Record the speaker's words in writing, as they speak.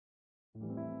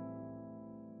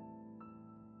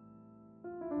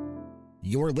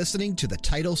You're listening to the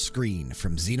title screen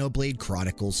from Xenoblade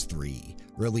Chronicles 3,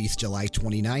 released July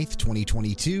 29th,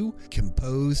 2022,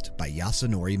 composed by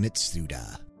Yasunori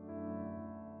Mitsuda.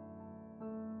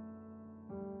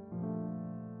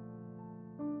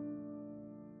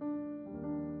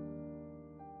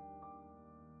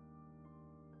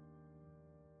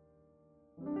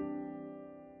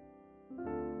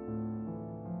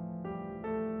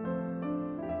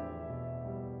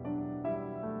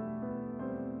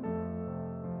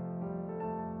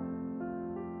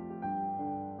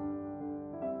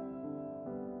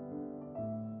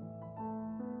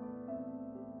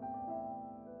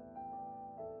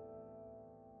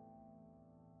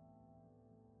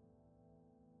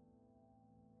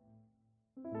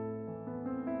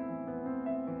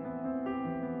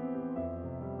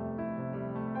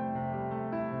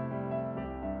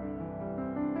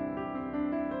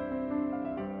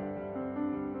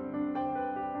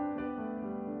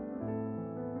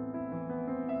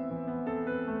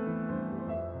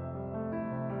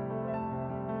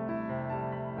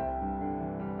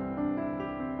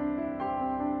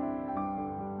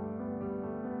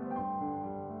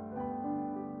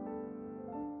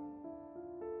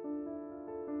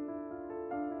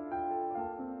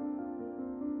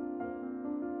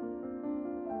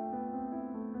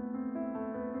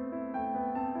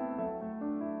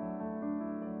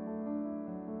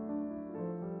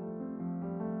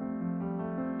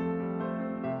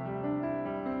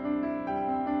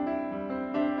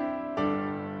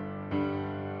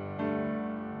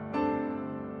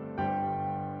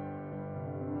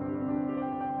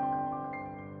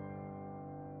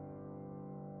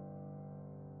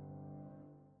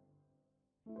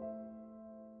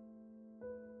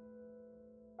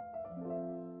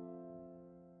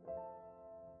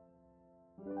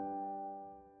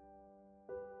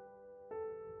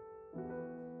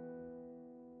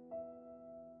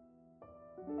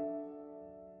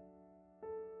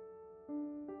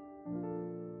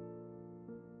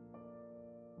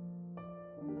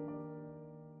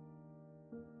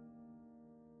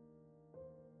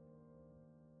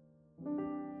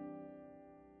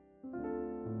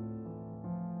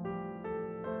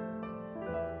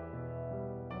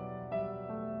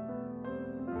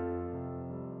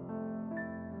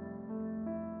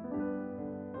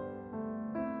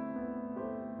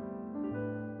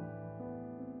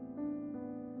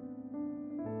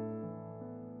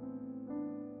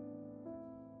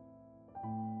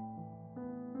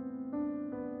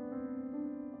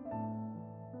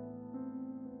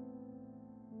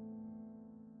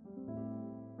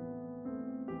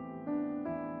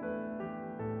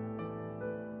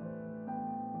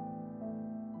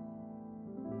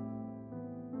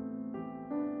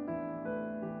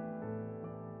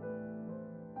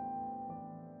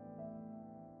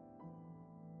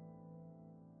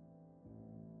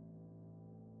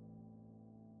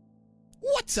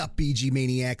 What's up, BG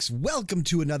Maniacs? Welcome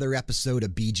to another episode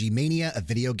of BG Mania, a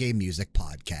video game music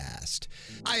podcast.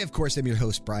 I, of course, am your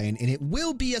host, Brian, and it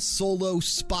will be a solo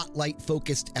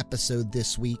spotlight-focused episode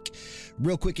this week.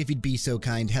 Real quick, if you'd be so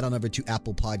kind, head on over to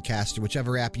Apple Podcasts or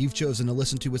whichever app you've chosen to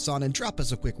listen to us on and drop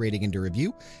us a quick rating and a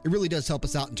review. It really does help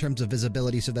us out in terms of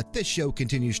visibility so that this show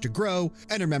continues to grow.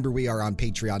 And remember, we are on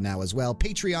Patreon now as well,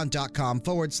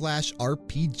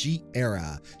 patreon.com/RPG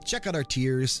Era. Check out our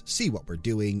tiers, see what we're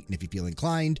doing, and if you feel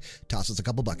inclined, toss us a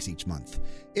couple bucks each month.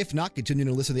 If not, continue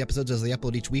to listen to the episodes as they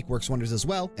upload each week works wonders as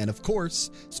well. And of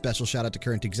course, special shout out to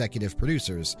current executive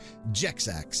producers,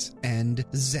 Jexax and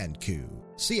Zenku.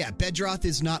 So yeah, Bedroth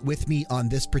is not with me on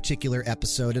this particular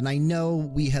episode, and I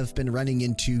know we have been running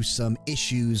into some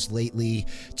issues lately.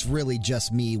 It's really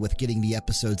just me with getting the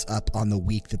episodes up on the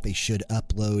week that they should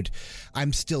upload.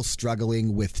 I'm still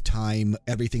struggling with time,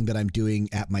 everything that I'm doing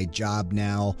at my job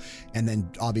now, and then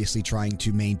obviously trying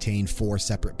to maintain 4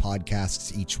 separate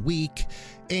podcasts each week,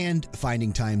 and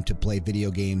finding time to play video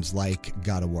games like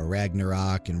God of War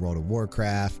Ragnarok and World of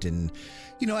Warcraft. And,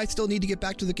 you know, I still need to get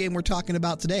back to the game we're talking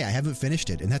about today. I haven't finished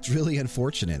it, and that's really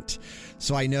unfortunate.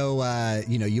 So I know,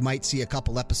 you might see a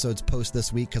couple episodes post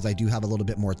this week because I do have a little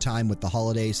bit more time with the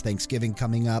holidays, Thanksgiving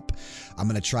coming up. I'm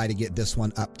going to try to get this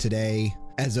one up today.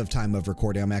 As of time of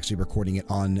recording, I'm actually recording it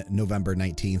on November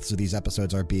 19th, so these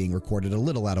episodes are being recorded a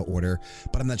little out of order,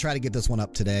 but I'm going to try to get this one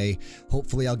up today.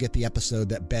 Hopefully I'll get the episode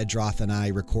that Bedroth and I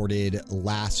recorded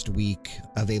last week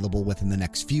available within the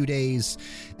next few days,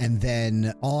 and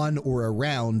then on or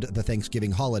around the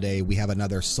Thanksgiving holiday, we have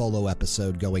another solo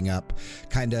episode going up,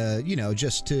 kind of,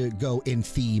 just to go in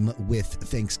theme with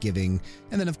Thanksgiving,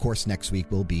 and then of course next week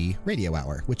will be Radio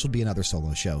Hour, which will be another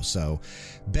solo show. So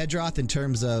Bedroth, in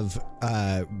terms of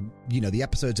the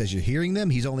episodes as you're hearing them.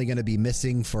 He's only going to be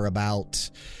missing for about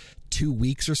 2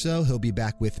 weeks or so. He'll be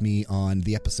back with me on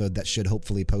the episode that should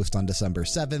hopefully post on December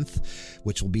 7th,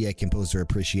 which will be a composer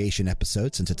appreciation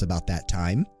episode since it's about that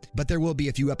time. But there will be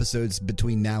a few episodes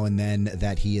between now and then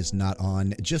that he is not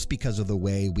on just because of the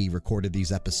way we recorded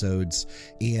these episodes.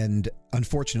 And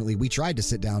unfortunately, we tried to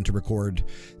sit down to record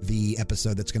the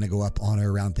episode that's going to go up on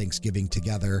or around Thanksgiving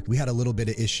together. We had a little bit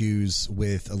of issues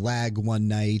with a lag one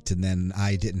night, and then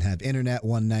I didn't have internet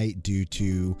one night due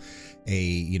to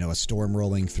a storm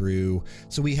rolling through.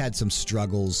 So we had some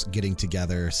struggles getting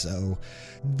together. So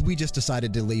we just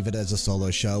decided to leave it as a solo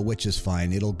show, which is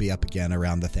fine. It'll be up again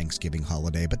around the Thanksgiving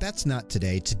holiday, but that's not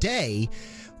today. Today,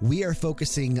 we are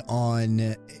focusing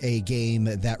on a game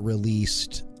that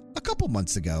released a couple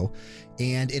months ago,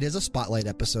 and it is a spotlight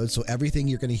episode. So everything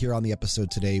you're going to hear on the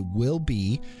episode today will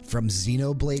be from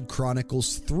Xenoblade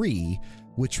Chronicles 3,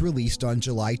 which released on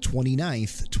July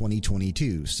 29th,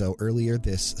 2022. So earlier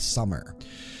this summer.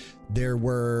 There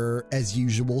were, as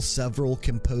usual, several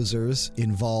composers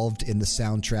involved in the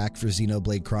soundtrack for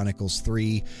Xenoblade Chronicles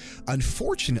 3.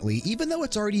 Unfortunately, even though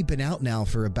it's already been out now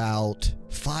for about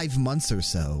 5 months or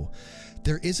so,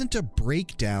 there isn't a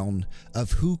breakdown of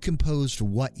who composed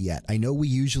what yet. I know we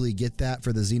usually get that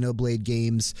for the Xenoblade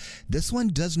games. This one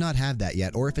does not have that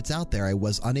yet, or if it's out there, I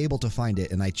was unable to find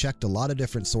it, and I checked a lot of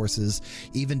different sources,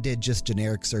 even did just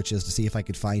generic searches to see if I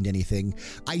could find anything.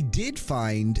 I did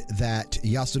find that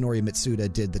Yasunori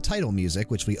Mitsuda did the title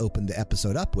music, which we opened the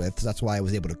episode up with, so that's why I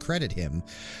was able to credit him.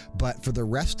 But for the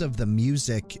rest of the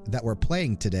music that we're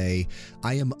playing today,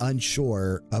 I am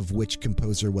unsure of which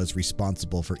composer was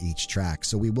responsible for each track.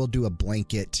 So we will do a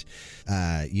blanket,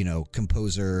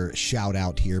 composer shout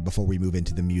out here before we move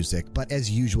into the music. But as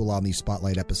usual on these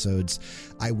spotlight episodes,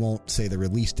 I won't say the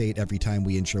release date every time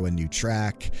we intro a new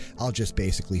track. I'll just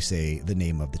basically say the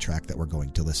name of the track that we're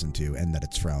going to listen to and that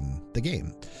it's from the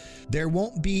game. There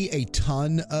won't be a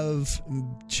ton of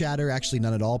chatter, actually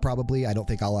none at all probably. I don't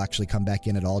think I'll actually come back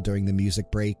in at all during the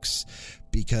music breaks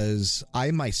because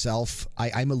I myself,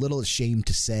 I'm a little ashamed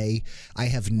to say I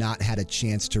have not had a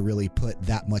chance to really put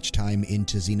that much time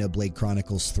into Xenoblade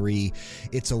Chronicles 3.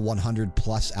 It's a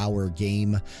 100+ hour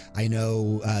game. I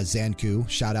know Zanku,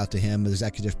 shout out to him,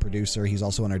 executive producer. He's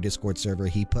also on our Discord server.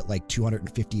 He put like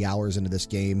 250 hours into this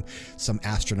game, some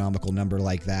astronomical number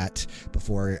like that,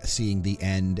 before seeing the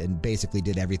end, and basically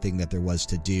did everything that there was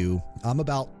to do. I'm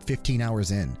about 15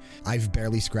 hours in. I've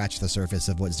barely scratched the surface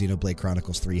of what Xenoblade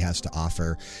Chronicles 3 has to offer.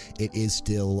 It is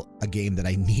still a game that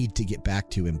I need to get back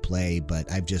to and play,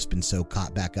 but I've just been so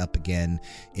caught back up again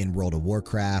in World of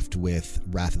Warcraft, with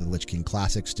Wrath of the Lich King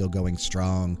Classic still going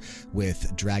strong,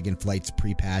 with Dragonflight's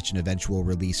pre-patch and eventual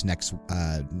release next,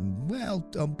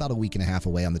 about a week and a half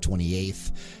away on the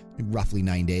 28th, roughly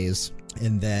 9 days.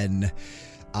 And then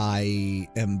I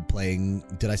am playing,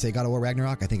 did I say God of War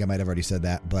Ragnarok? I think I might have already said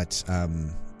that, but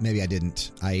maybe I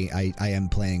didn't. I am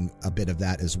playing a bit of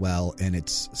that as well, and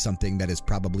it's something that is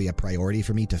probably a priority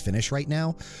for me to finish right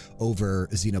now over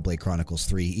Xenoblade Chronicles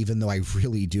 3, even though I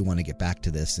really do want to get back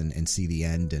to this and see the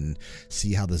end and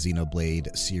see how the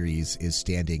Xenoblade series is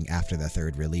standing after the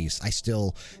third release. I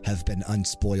still have been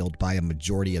unspoiled by a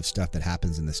majority of stuff that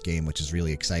happens in this game, which is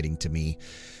really exciting to me.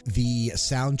 The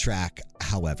soundtrack,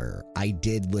 however, I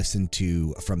did listen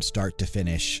to from start to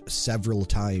finish several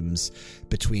times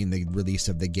between the release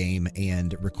of the game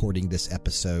and recording this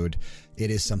episode. It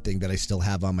is something that I still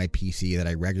have on my PC that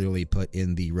I regularly put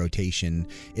in the rotation.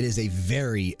 It is a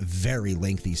very, very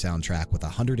lengthy soundtrack with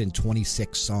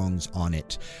 126 songs on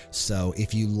it. So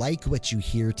if you like what you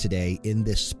hear today in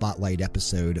this spotlight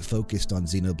episode focused on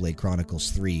Xenoblade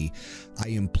Chronicles 3, I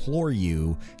implore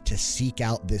you to seek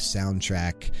out this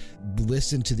soundtrack,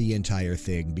 listen to the entire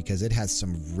thing, because it has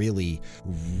some really,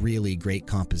 really great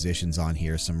compositions on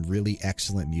here, some really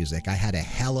excellent music. I had a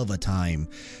hell of a time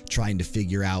trying to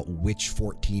figure out which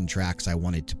 14 tracks I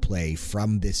wanted to play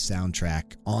from this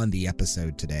soundtrack on the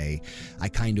episode today. I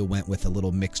kind of went with a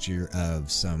little mixture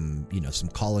of some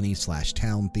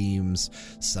colony/town themes,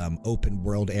 some open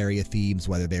world area themes,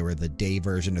 whether they were the day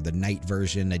version or the night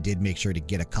version. I did make sure to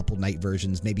get a couple night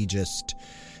versions, maybe just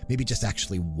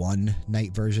actually one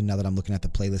night version now that I'm looking at the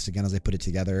playlist again as I put it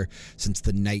together, since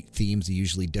the night themes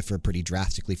usually differ pretty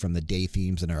drastically from the day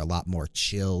themes and are a lot more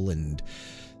chill and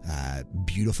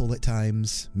beautiful at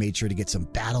times. Made sure to get some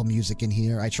battle music in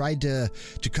here. I tried to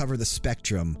cover the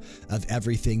spectrum of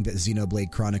everything that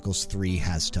Xenoblade Chronicles 3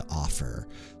 has to offer.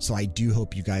 So I do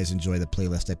hope you guys enjoy the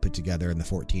playlist I put together and the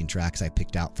 14 tracks I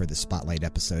picked out for the Spotlight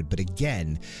episode. But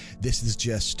again, this is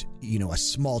just, a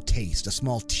small taste, a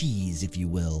small tease, if you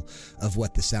will, of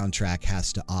what the soundtrack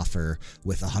has to offer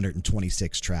with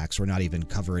 126 tracks. We're not even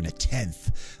covering a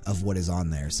tenth of what is on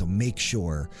there. So make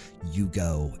sure you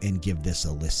go and give this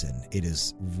a listen. It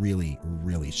is really,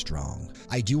 really strong.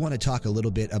 I do want to talk a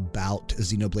little bit about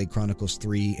Xenoblade Chronicles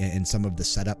 3 and some of the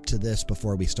setup to this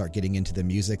before we start getting into the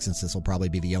music, since this will probably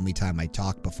be the only time I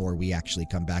talk before we actually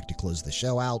come back to close the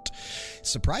show out.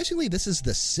 Surprisingly, this is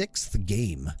the 6th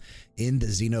game in the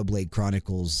Xenoblade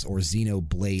Chronicles, or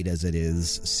Xenoblade as it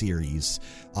is, series.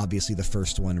 Obviously, the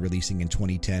first one releasing in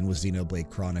 2010 was Xenoblade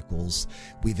Chronicles.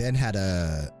 We then had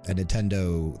a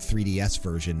Nintendo 3DS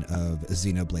version of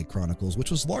Xenoblade Chronicles, which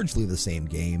was largely the same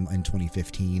game in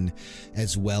 2015,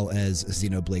 as well as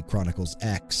Xenoblade Chronicles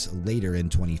X later in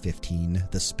 2015,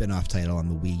 the spin-off title on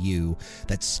the Wii U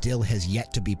that still has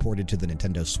yet to be ported to the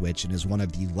Nintendo Switch and is one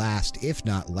of the last, if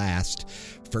not last,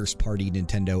 first-party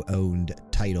Nintendo-owned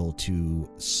title to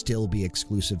still be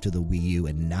exclusive to the Wii U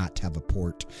and not have a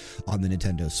port on the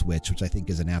Nintendo Switch, which I think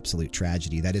is an absolute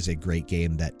tragedy. That is a great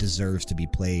game that deserves to be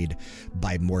played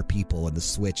by more people, and the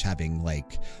Switch having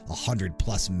like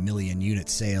 100+ million unit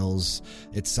sales.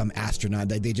 It's some astronaut.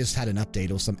 They just had an update.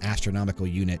 It was some astronomical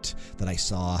unit that I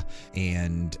saw,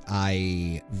 and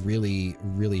I really,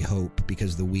 really hope,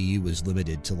 because the Wii U was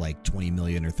limited to like 20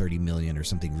 million or 30 million or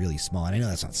something really small. And I know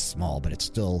that's not small, but it's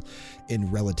still in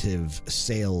relative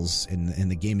sales in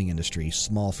the gaming industry,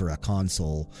 small for a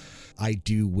console. I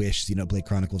do wish Xenoblade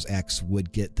Chronicles X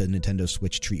would get the Nintendo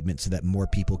Switch treatment so that more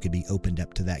people could be opened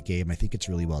up to that game. I think it's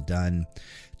really well done.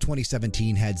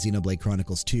 2017 had Xenoblade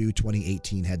Chronicles 2.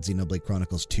 2018 had Xenoblade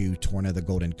Chronicles 2, Torna the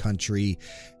Golden Country.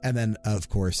 And then, of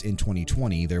course, in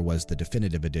 2020, there was the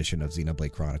definitive edition of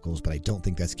Xenoblade Chronicles, but I don't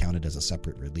think that's counted as a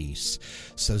separate release.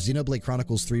 So Xenoblade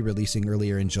Chronicles 3, releasing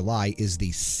earlier in July, is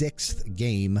the 6th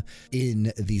game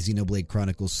in the Xenoblade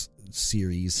Chronicles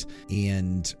series,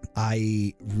 and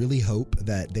I really hope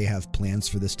that they have plans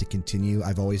for this to continue.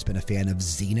 I've always been a fan of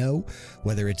Xeno,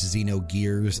 whether it's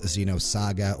Xenogears,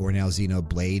 Xenosaga, or now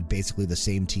Xenoblade. Basically, the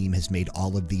same team has made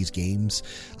all of these games.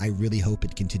 I really hope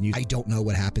it continues. I don't know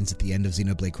what happens at the end of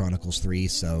Xenoblade Chronicles 3,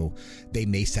 so they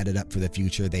may set it up for the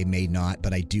future, they may not,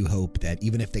 but I do hope that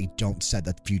even if they don't set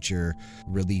the future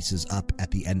releases up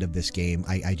at the end of this game,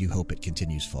 I do hope it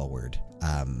continues forward.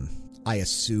 I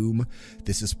assume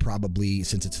this is probably,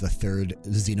 since it's the 3rd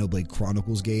Xenoblade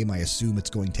Chronicles game, I assume it's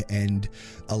going to end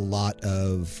a lot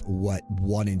of what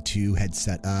 1 and 2 had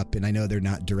set up. And I know they're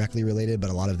not directly related, but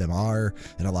a lot of them are,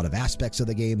 and a lot of aspects of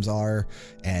the games are.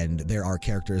 And there are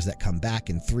characters that come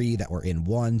back in 3 that were in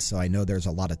 1, so I know there's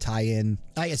a lot of tie-in.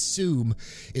 I assume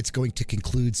it's going to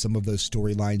conclude some of those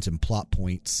storylines and plot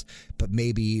points, but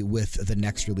maybe with the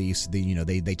next release,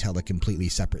 they tell a completely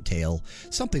separate tale.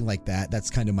 Something like that. That's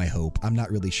kind of my hope. I'm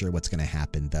not really sure what's going to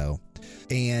happen, though.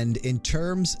 And in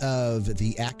terms of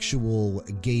the actual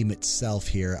game itself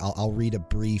here, I'll read a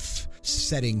brief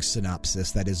setting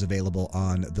synopsis that is available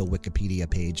on the Wikipedia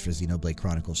page for Xenoblade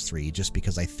Chronicles 3, just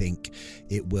because I think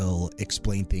it will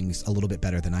explain things a little bit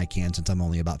better than I can, since I'm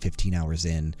only about 15 hours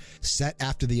in. Set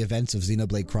after the events of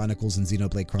Xenoblade Chronicles and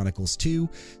Xenoblade Chronicles 2,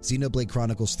 Xenoblade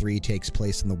Chronicles 3 takes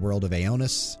place in the world of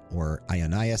Ionis, or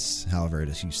Ionias, however it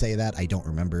is you say that. I don't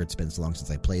remember. It's been so long since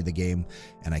I played the game,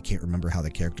 and I can't remember how the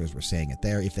characters were saying it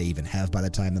there, if they even have by the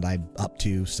time that I'm up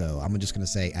to, so I'm just going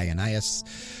to say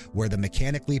Ionias, where the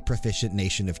mechanically proficient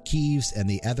nation of Kiev and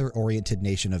the ether-oriented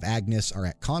nation of Agnes are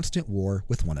at constant war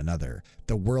with one another.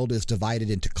 The world is divided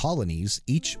into colonies,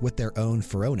 each with their own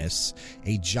Pheronis,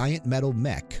 a giant metal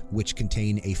mech which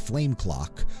contain a flame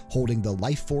clock holding the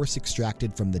life force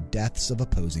extracted from the deaths of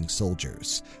opposing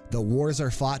soldiers. The wars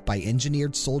are fought by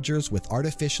engineered soldiers with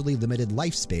artificially limited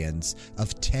lifespans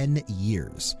of 10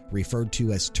 years, referred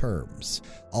to as terms,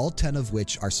 all 10 of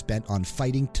which are spent on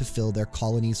fighting to fill their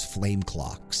colony's flame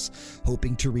clocks,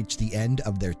 hoping to reach the end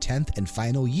of their 10th and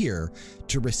final year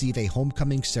to receive a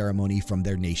homecoming ceremony from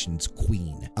their nation's queen.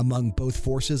 Among both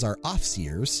forces are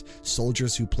Offseers,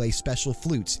 soldiers who play special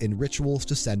flutes in rituals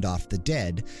to send off the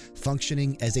dead,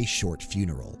 functioning as a short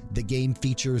funeral. The game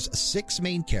features 6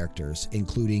 main characters,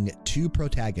 including 2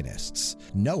 protagonists: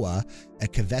 Noah, a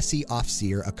Kevesi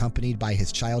Offseer accompanied by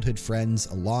his childhood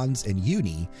friends Lons and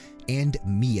Uni, and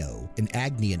Mio, an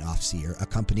Agnian Officer,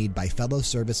 accompanied by fellow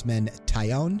servicemen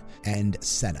Tyone and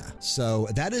Senna. So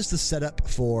that is the setup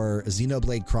for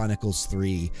Xenoblade Chronicles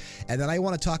 3. And then I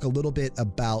want to talk a little bit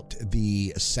about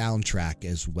the soundtrack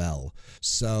as well.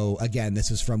 So again,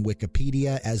 this is from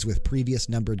Wikipedia. As with previous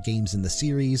numbered games in the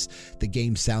series, the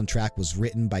game's soundtrack was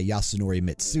written by Yasunori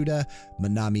Mitsuda,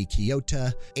 Manami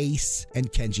Kiyota, Ace,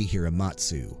 and Kenji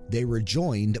Hiramatsu. They were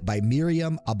joined by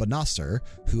Miriam Abanasser,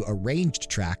 who arranged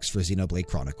tracks for Xenoblade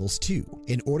Chronicles 2.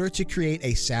 In order to create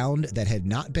a sound that had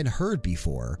not been heard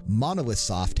before, Monolith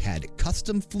Soft had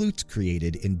custom flutes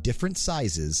created in different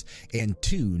sizes and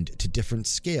tuned to different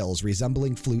scales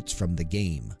resembling flutes from the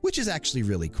game, which is actually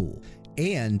really cool.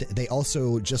 And they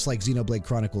also, just like Xenoblade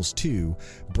Chronicles 2,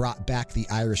 brought back the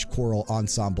Irish choral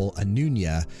ensemble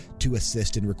Anunia to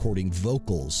assist in recording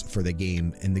vocals for the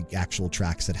game and the actual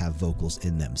tracks that have vocals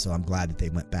in them. So I'm glad that they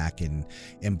went back and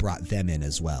brought them in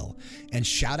as well. And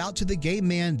shout out to the game,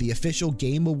 man. The official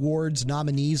Game Awards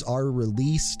nominees are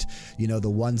released. You know, the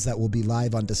ones that will be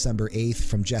live on December 8th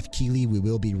from Jeff Keighley. We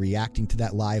will be reacting to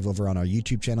that live over on our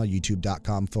YouTube channel,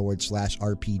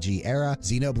 youtube.com/RPG Era.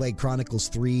 Xenoblade Chronicles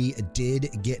 3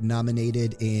 did get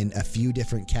nominated in a few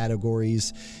different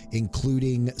categories,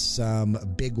 including some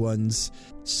big ones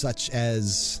such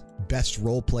as Best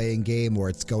Role-Playing Game, where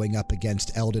it's going up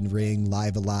against Elden Ring,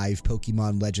 Live Alive,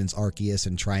 Pokemon Legends Arceus,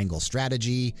 and Triangle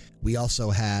Strategy. We also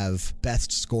have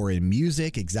Best Score in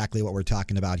Music, exactly what we're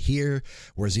talking about here,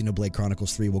 where Xenoblade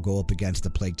Chronicles 3 will go up against The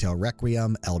Plague Tale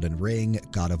Requiem, Elden Ring,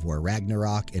 God of War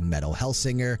Ragnarok, and Metal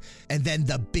Hellsinger. And then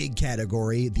the big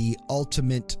category, the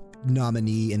ultimate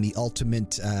nominee and the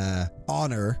ultimate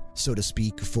honor, so to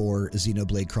speak, for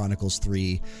Xenoblade Chronicles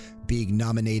 3, being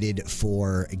nominated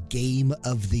for Game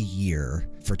of the Year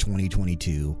for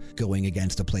 2022, going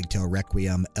against A Plague Tale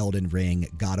Requiem, Elden Ring,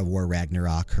 God of War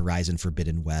Ragnarok, Horizon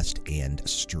Forbidden West, and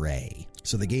Stray.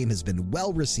 So the game has been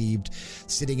well received,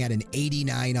 sitting at an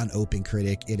 89 on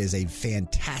OpenCritic. It is a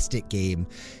fantastic game.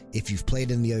 If you've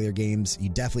played any other games, you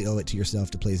definitely owe it to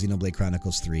yourself to play Xenoblade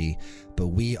Chronicles 3. But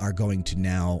we are going to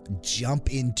now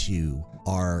jump into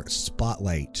our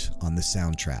spotlight on the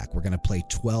soundtrack. We're going to play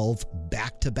 12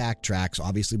 back-to-back tracks.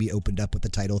 Obviously, we opened up with the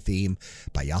title theme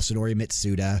by Yasunori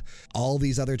Mitsuda. All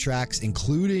these other tracks,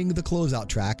 including the closeout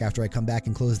track, after I come back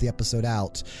and close the episode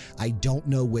out, I don't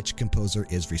know which composer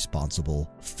is responsible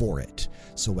for it.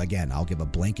 So again, I'll give a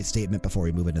blanket statement before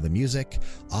we move into the music.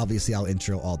 Obviously, I'll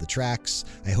intro all the tracks.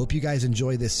 I hope you guys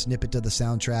enjoy this snippet of the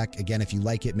soundtrack. Again, if you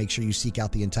like it, make sure you seek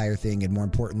out the entire thing, and more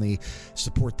importantly,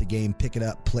 support the game, pick it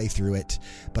up, play through it.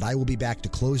 But I will be back to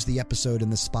close the episode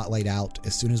and the spotlight out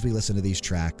as soon as we listen to these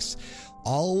tracks.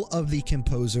 All of the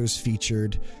composers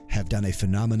featured have done a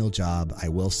phenomenal job. I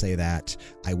will say that.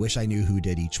 I wish I knew who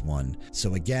did each one.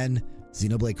 So again,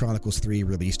 Xenoblade Chronicles 3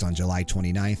 released on July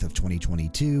 29th of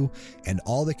 2022, and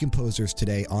all the composers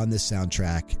today on this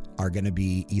soundtrack are going to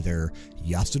be either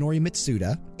Yasunori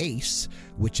Mitsuda, Ace,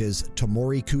 which is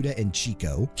Tomori Kuda and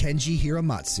Chico, Kenji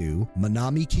Hiramatsu,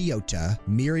 Manami Kiyota,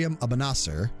 Miriam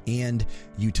Abanasser, and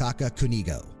Yutaka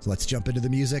Kunigo. So let's jump into the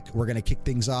music. We're going to kick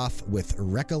things off with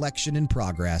Recollection in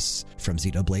Progress from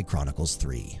Xenoblade Chronicles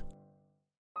 3.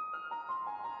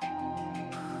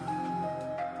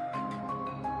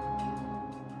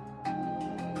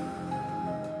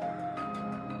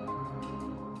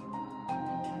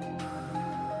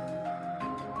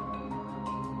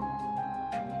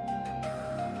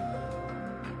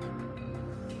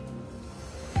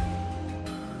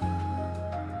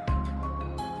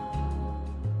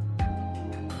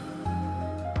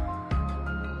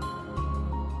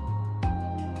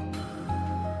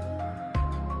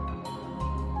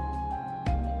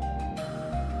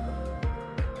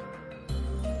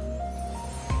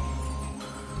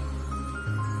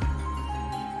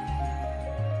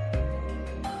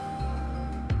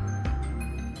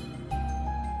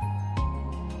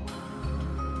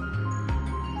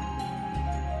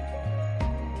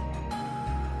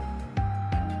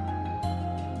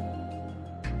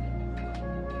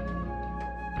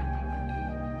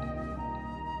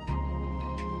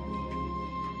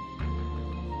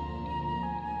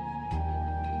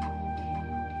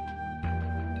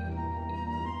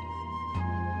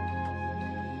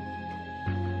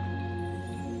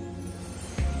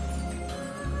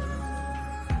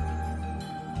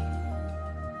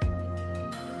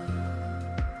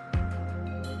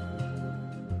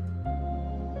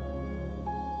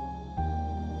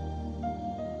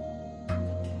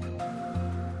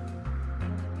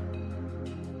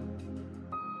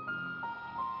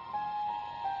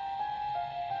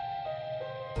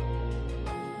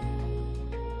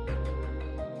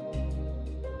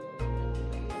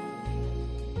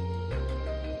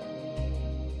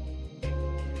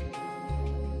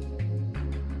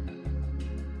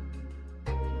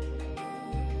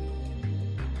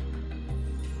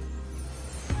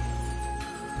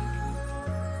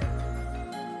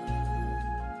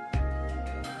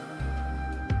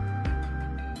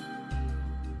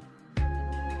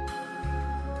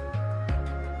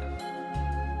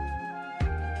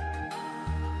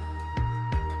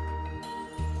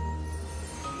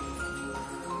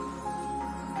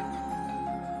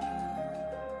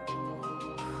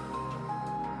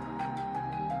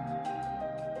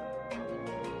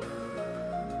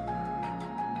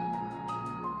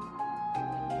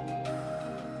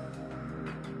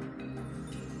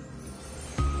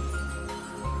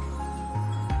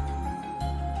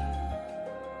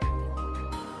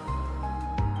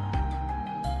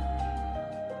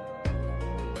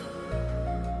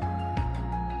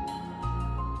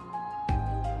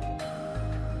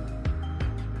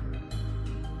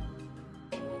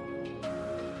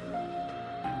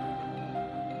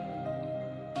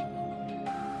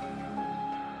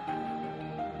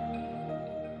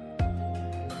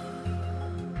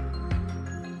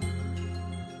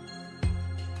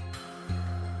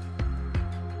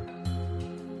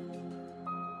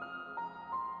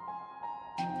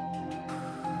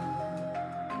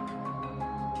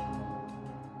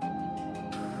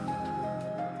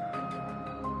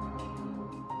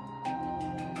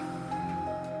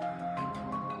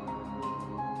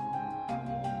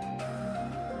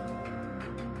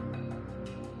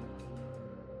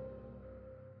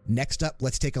 Next up,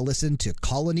 let's take a listen to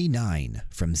Colony 9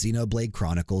 from Xenoblade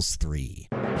Chronicles 3.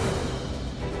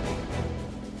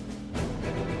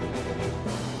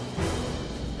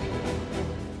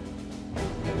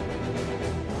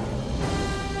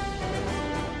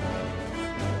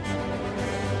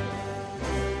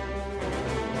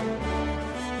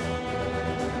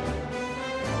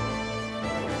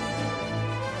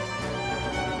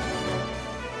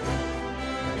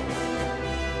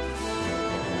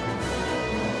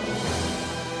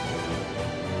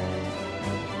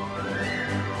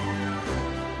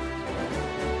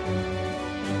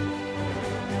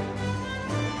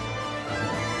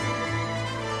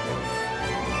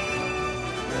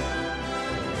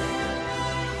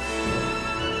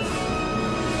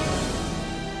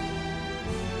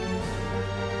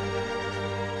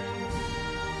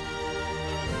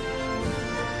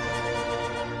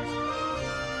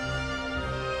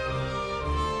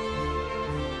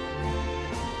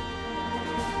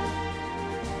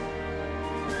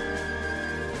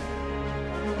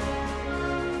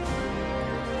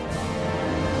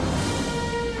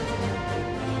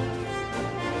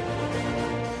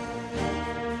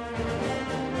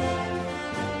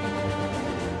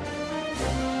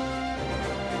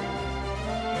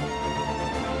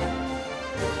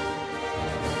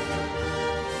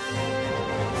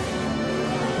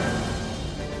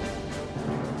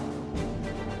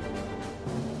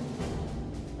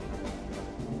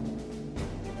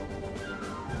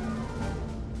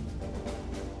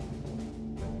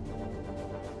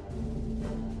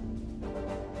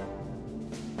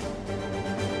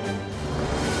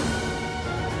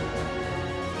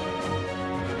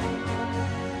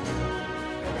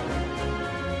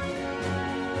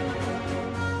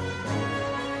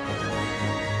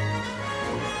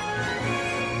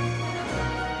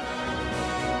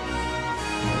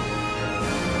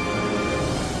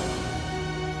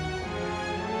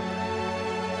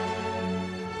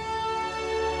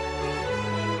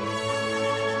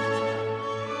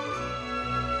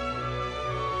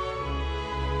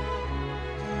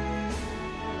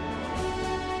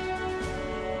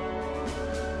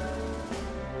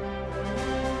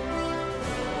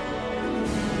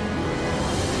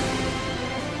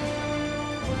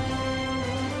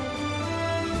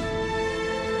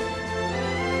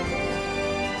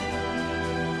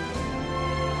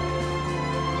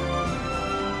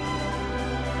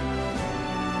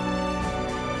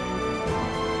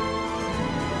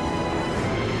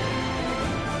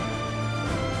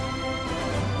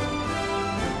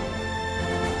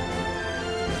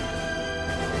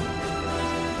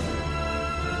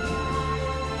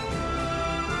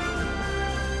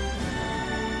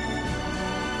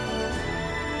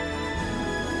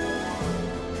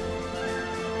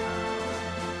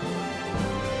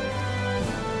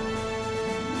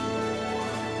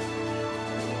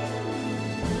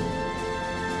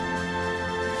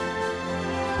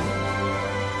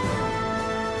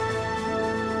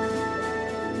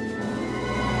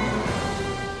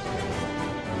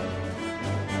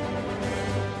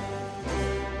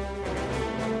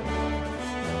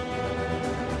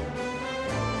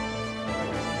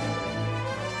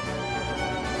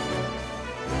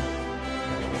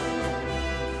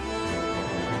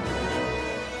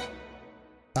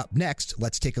 Up next,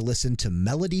 let's take a listen to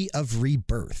Melody of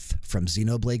Rebirth from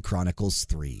Xenoblade Chronicles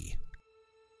 3.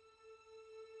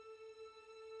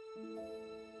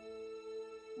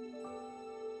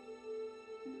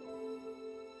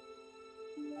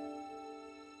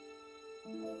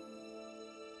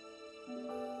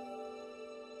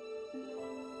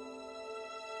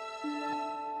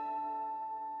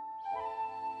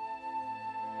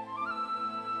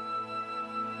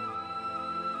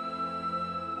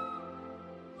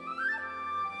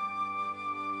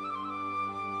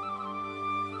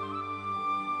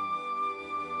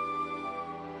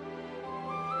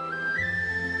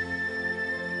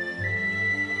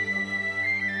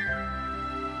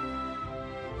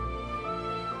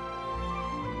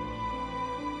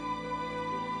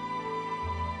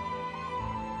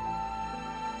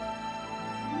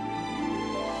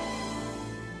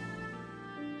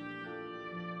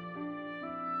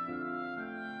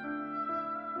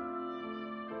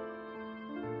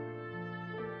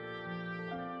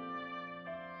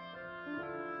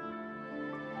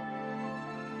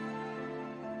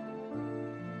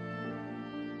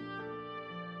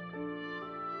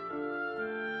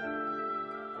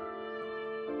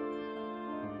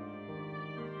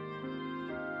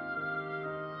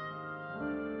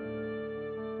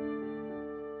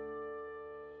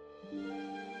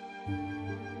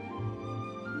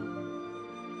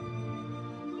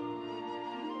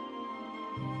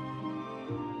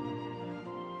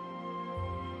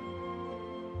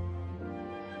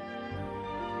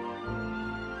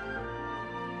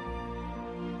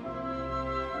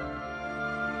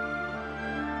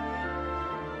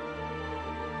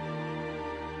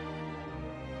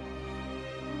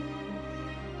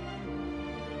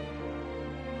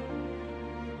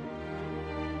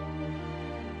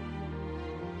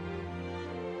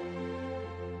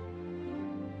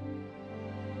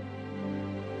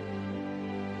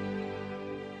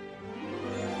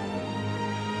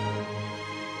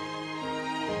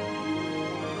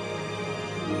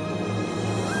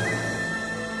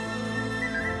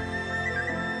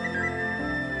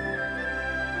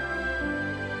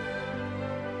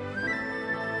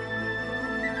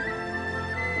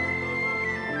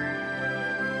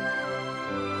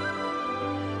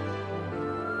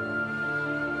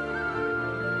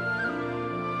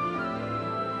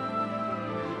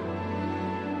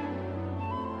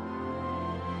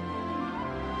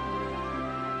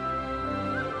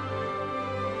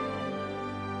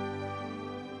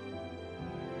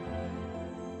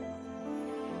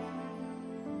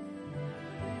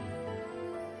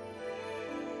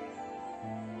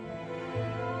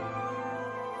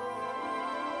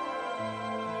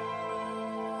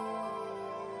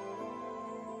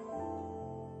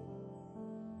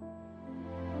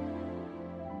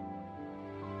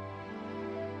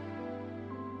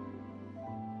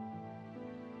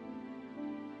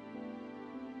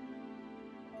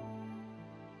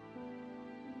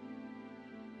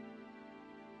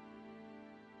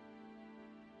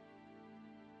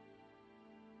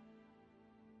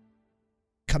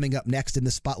 Coming up next in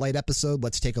the Spotlight episode,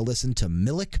 let's take a listen to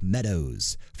Millick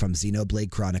Meadows from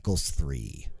Xenoblade Chronicles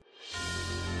 3.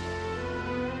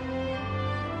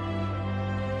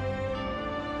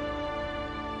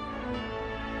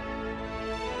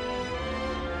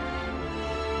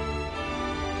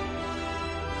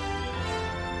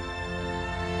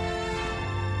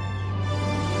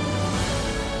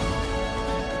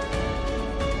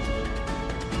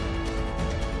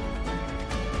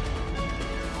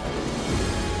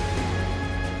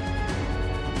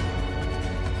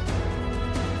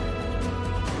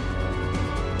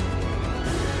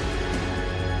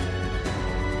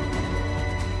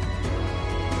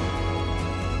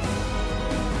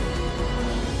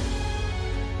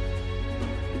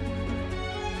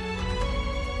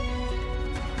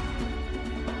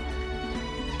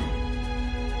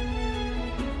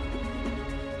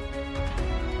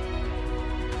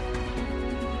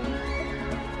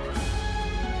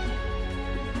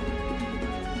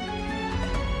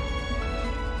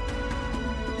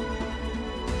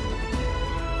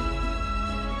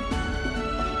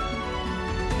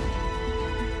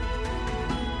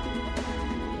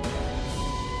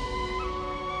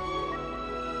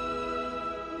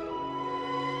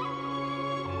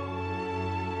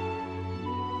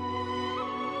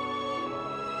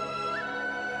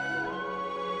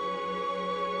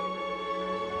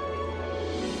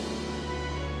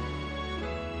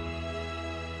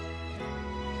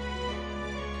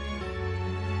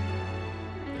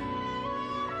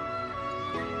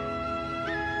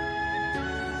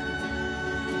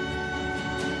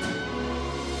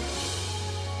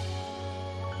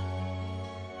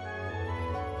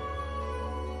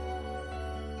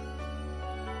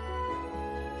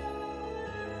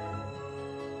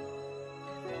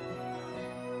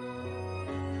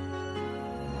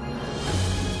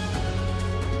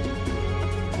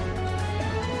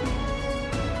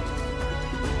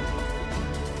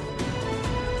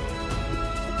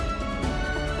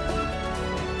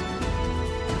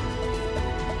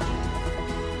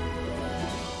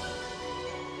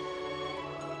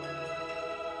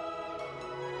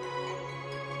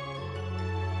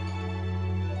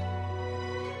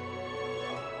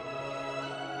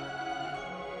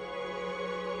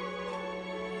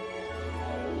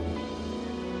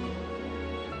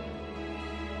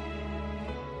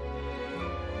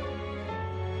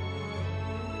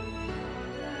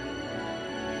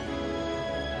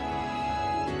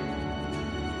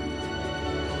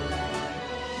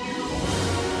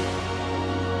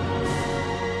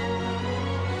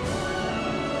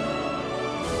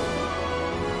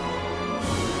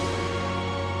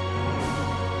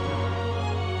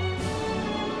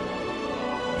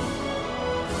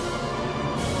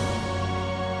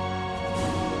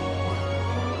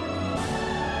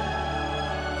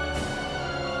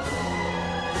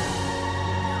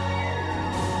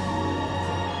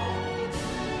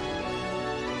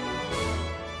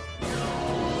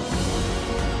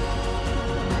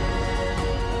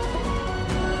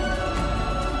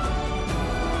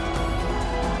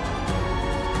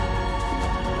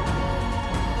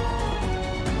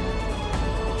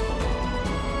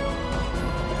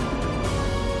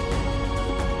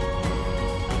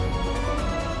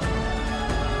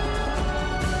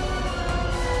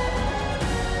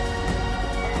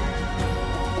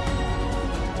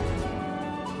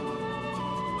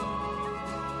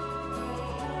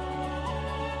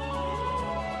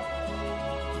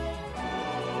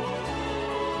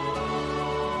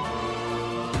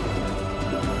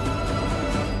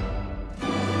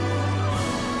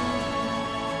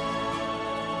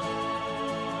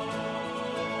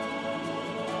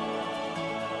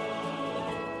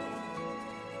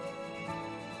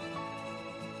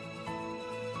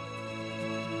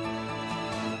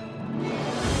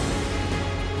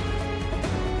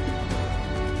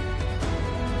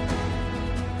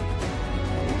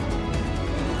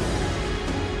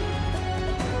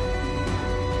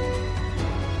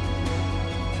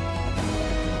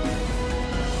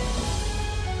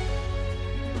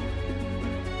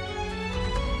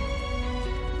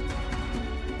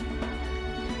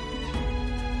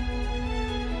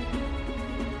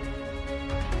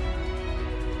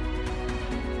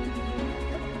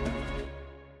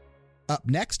 Up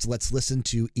next, let's listen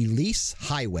to Elise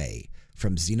Highway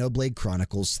from Xenoblade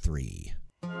Chronicles 3.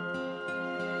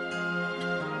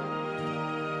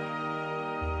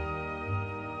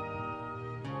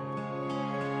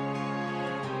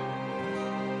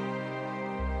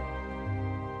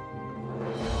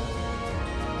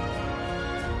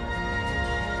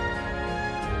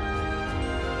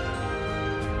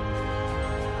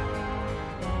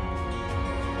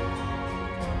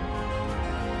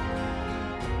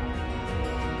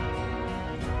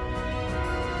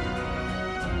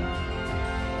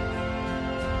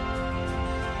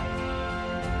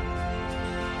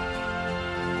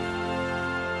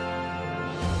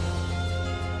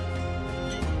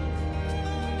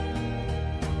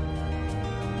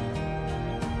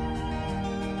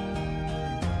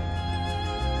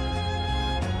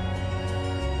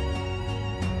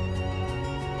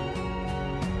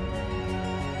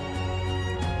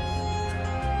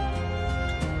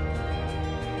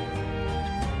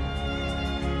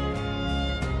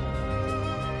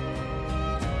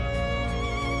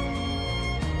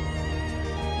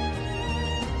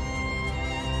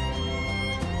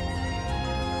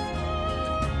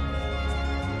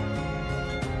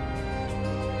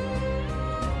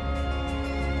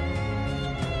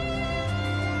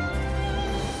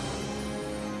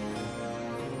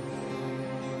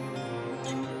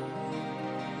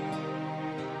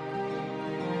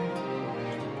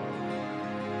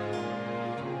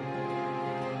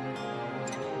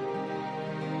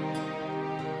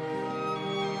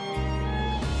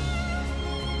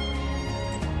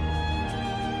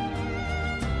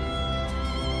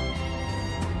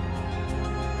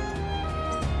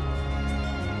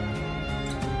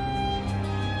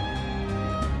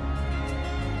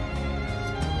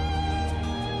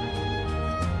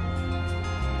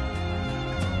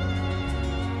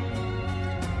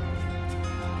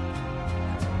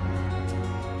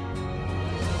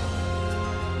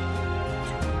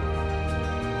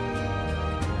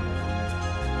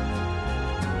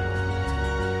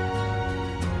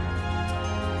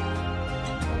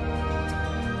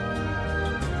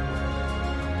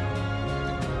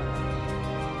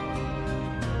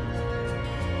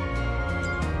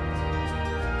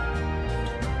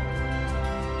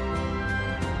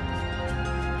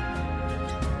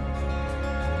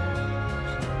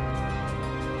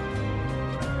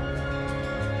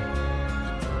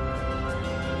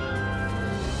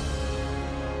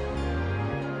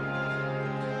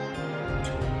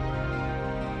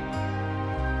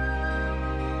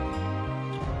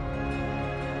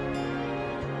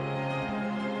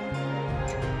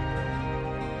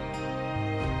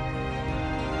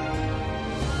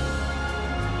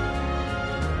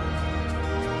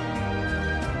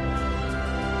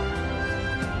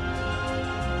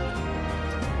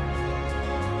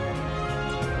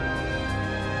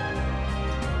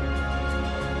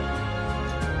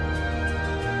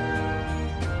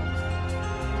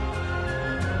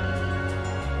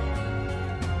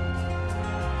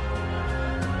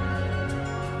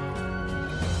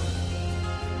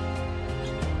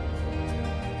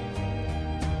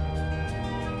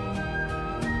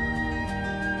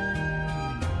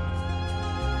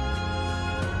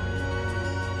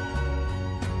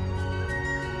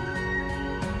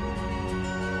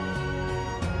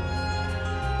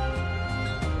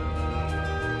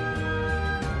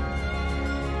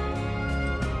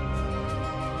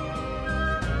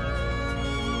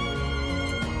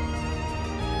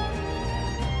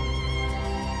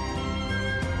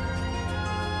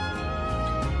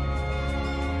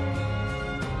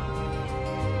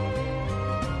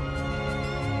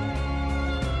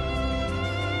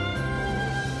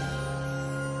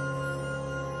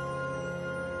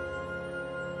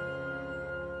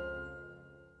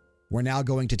 We're now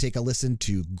going to take a listen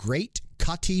to Great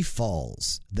Kati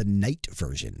Falls, the night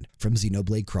version from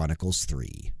Xenoblade Chronicles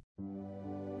 3.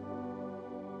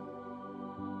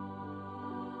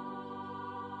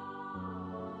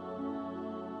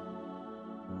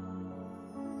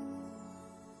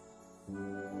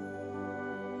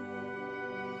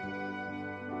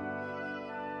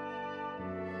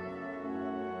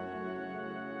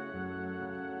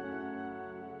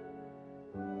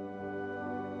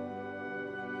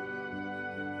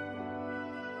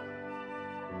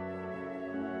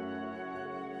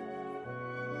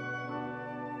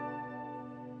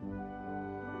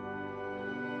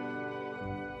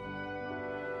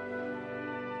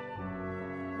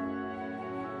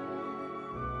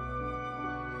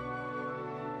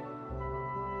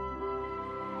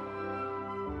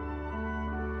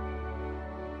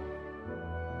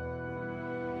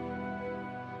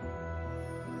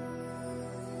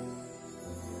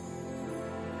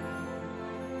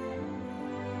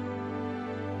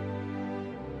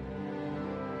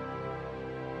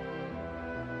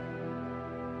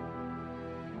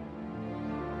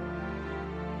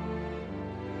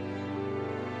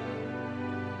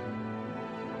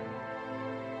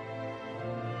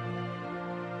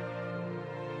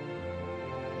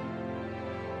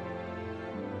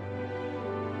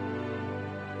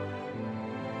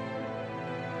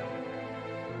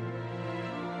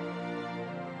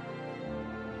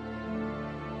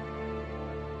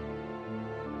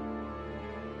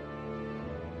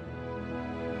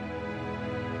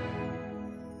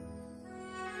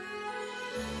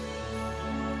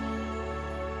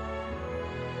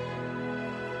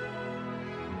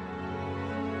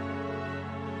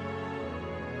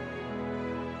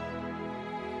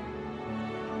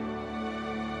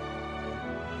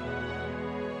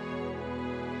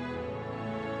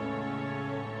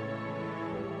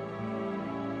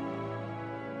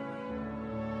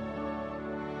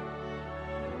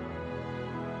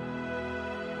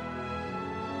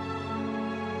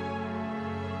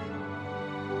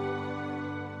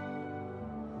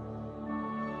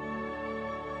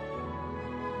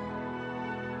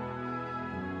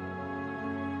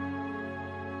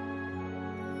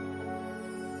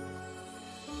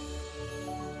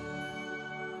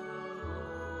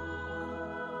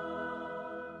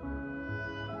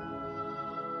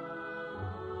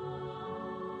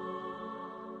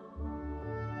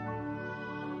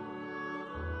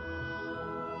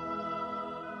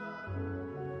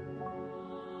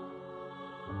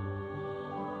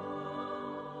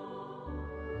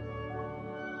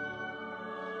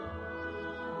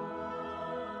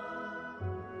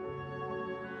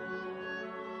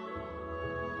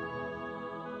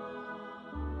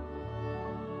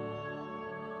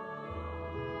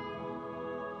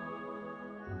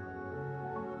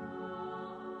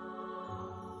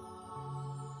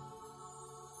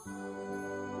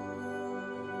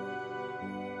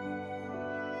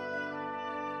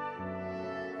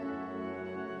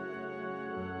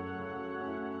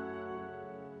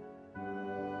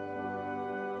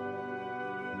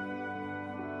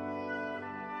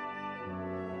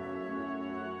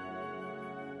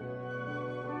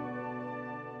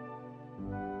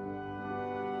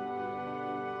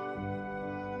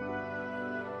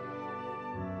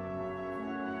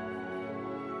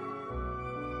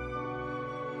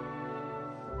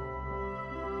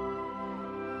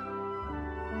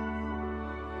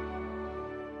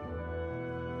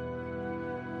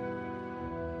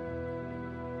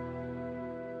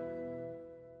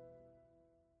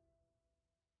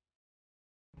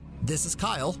 This is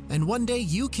Kyle, and one day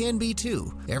you can be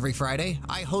too. Every Friday,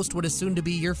 I host what is soon to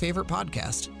be your favorite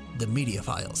podcast, The Media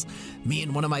Files. Me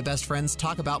and one of my best friends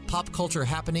talk about pop culture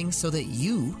happenings so that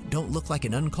you don't look like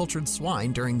an uncultured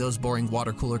swine during those boring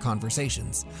water cooler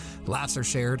conversations. Laughs are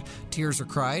shared, tears are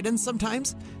cried, and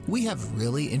sometimes we have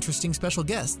really interesting special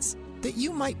guests that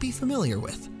you might be familiar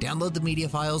with. Download The Media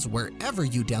Files wherever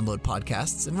you download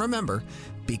podcasts, and remember,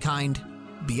 be kind,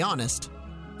 be honest,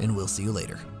 and we'll see you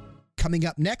later. Coming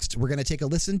up next, we're going to take a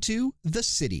listen to The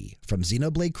City from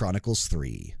Xenoblade Chronicles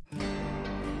 3.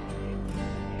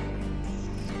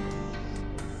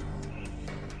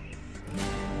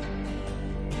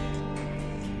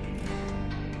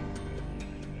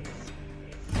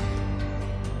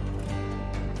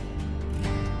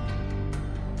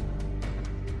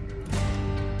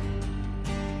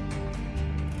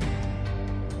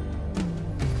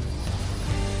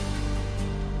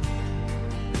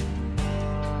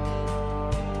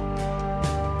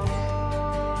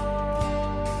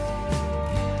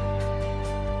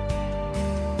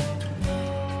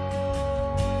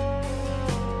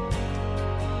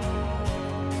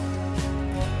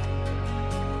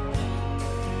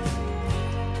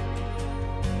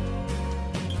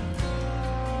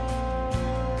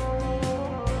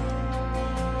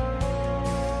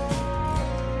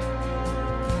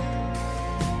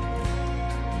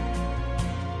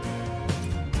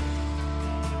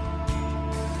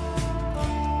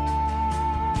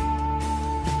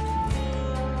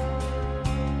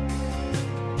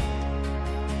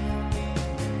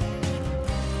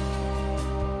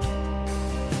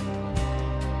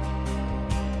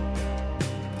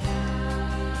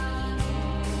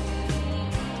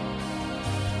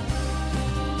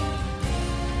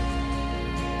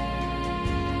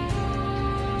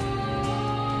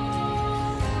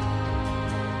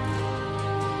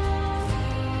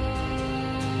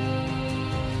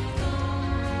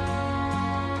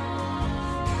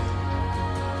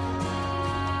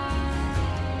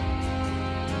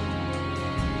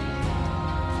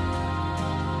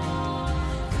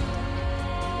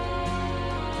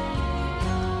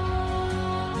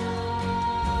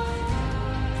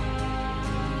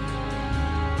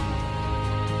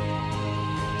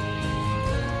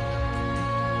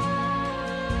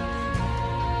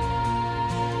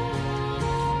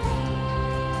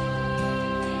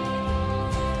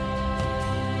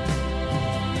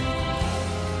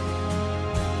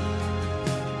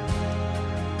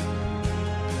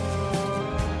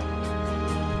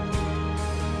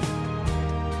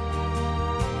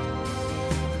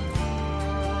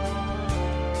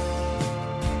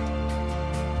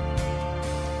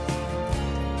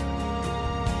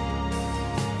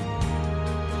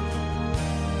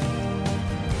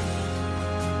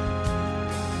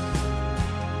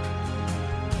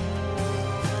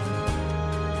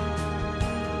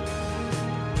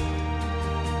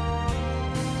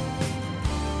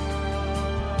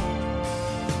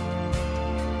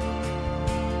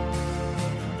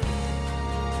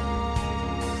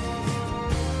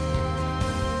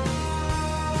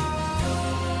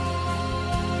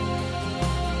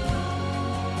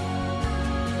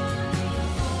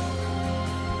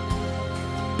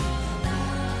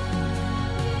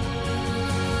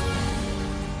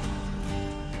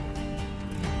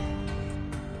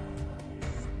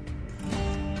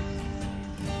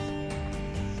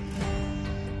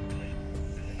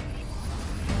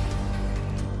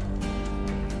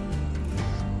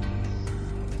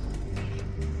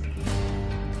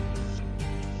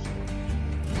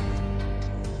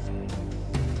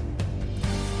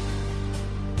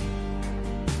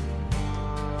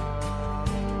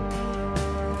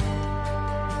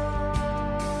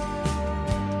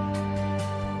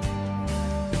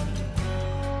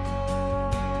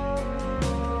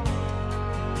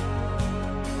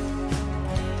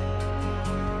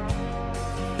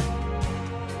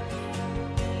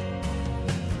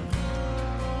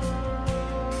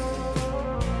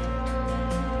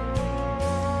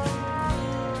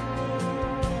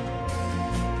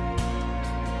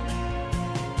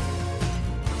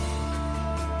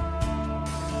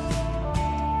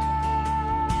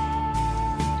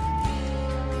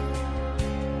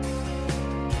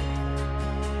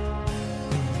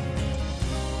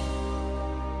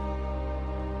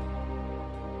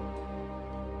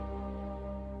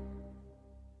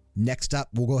 Next up,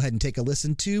 we'll go ahead and take a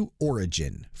listen to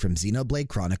Origin from Xenoblade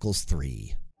Chronicles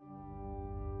 3.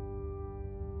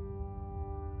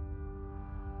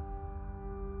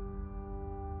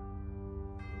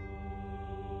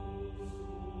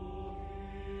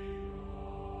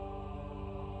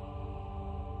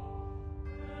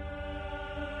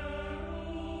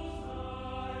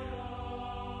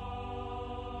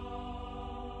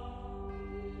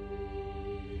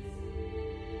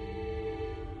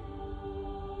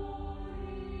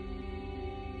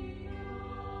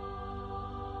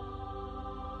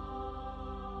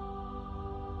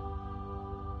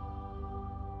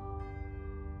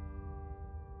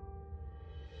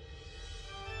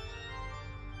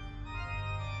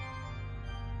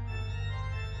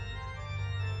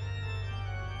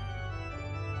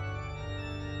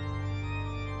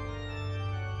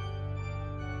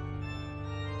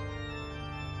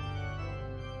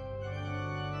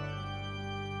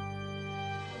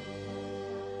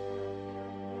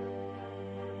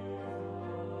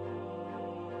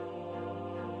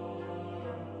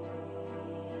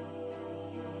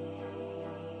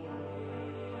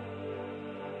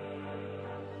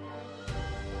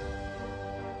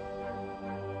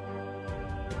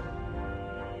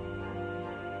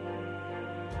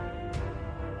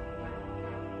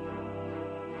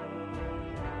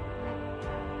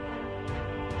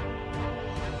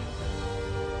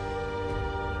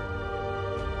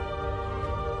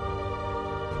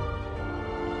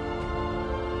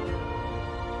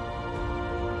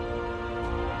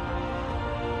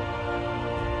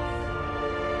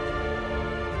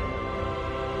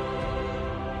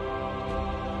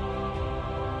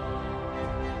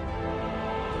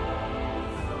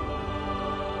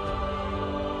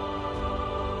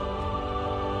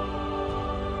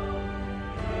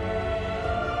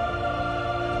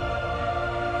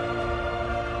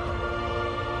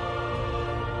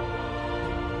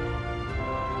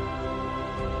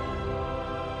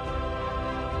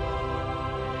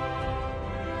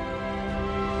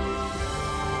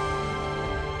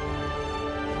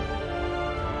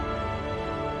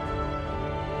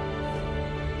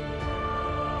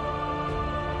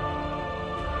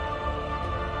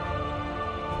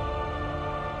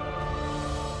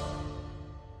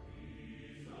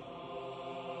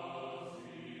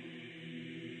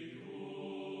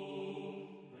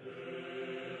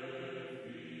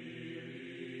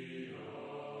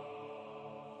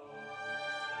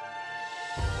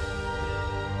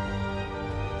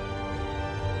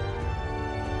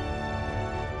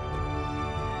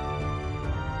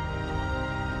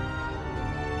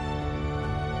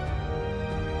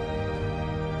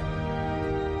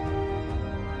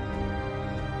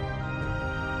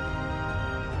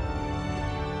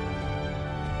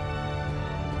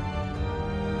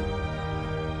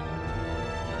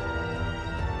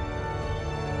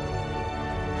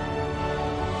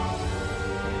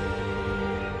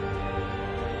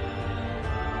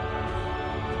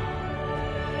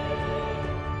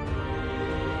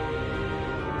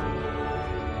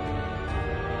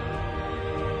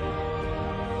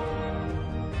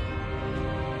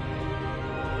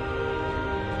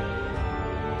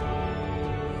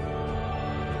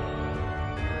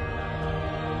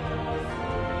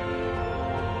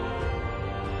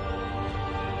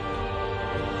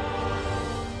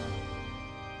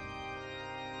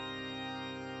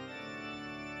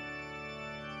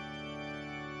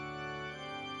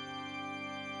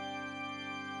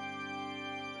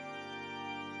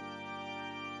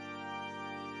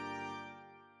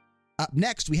 Up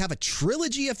next, we have a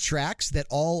trilogy of tracks that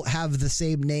all have the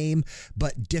same name,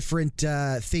 but different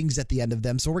things at the end of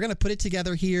them. So we're going to put it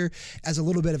together here as a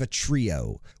little bit of a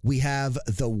trio. We have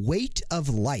The Weight of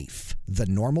Life, the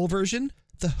normal version,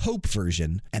 the Hope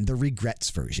version, and the Regrets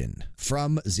version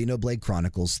from Xenoblade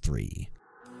Chronicles 3.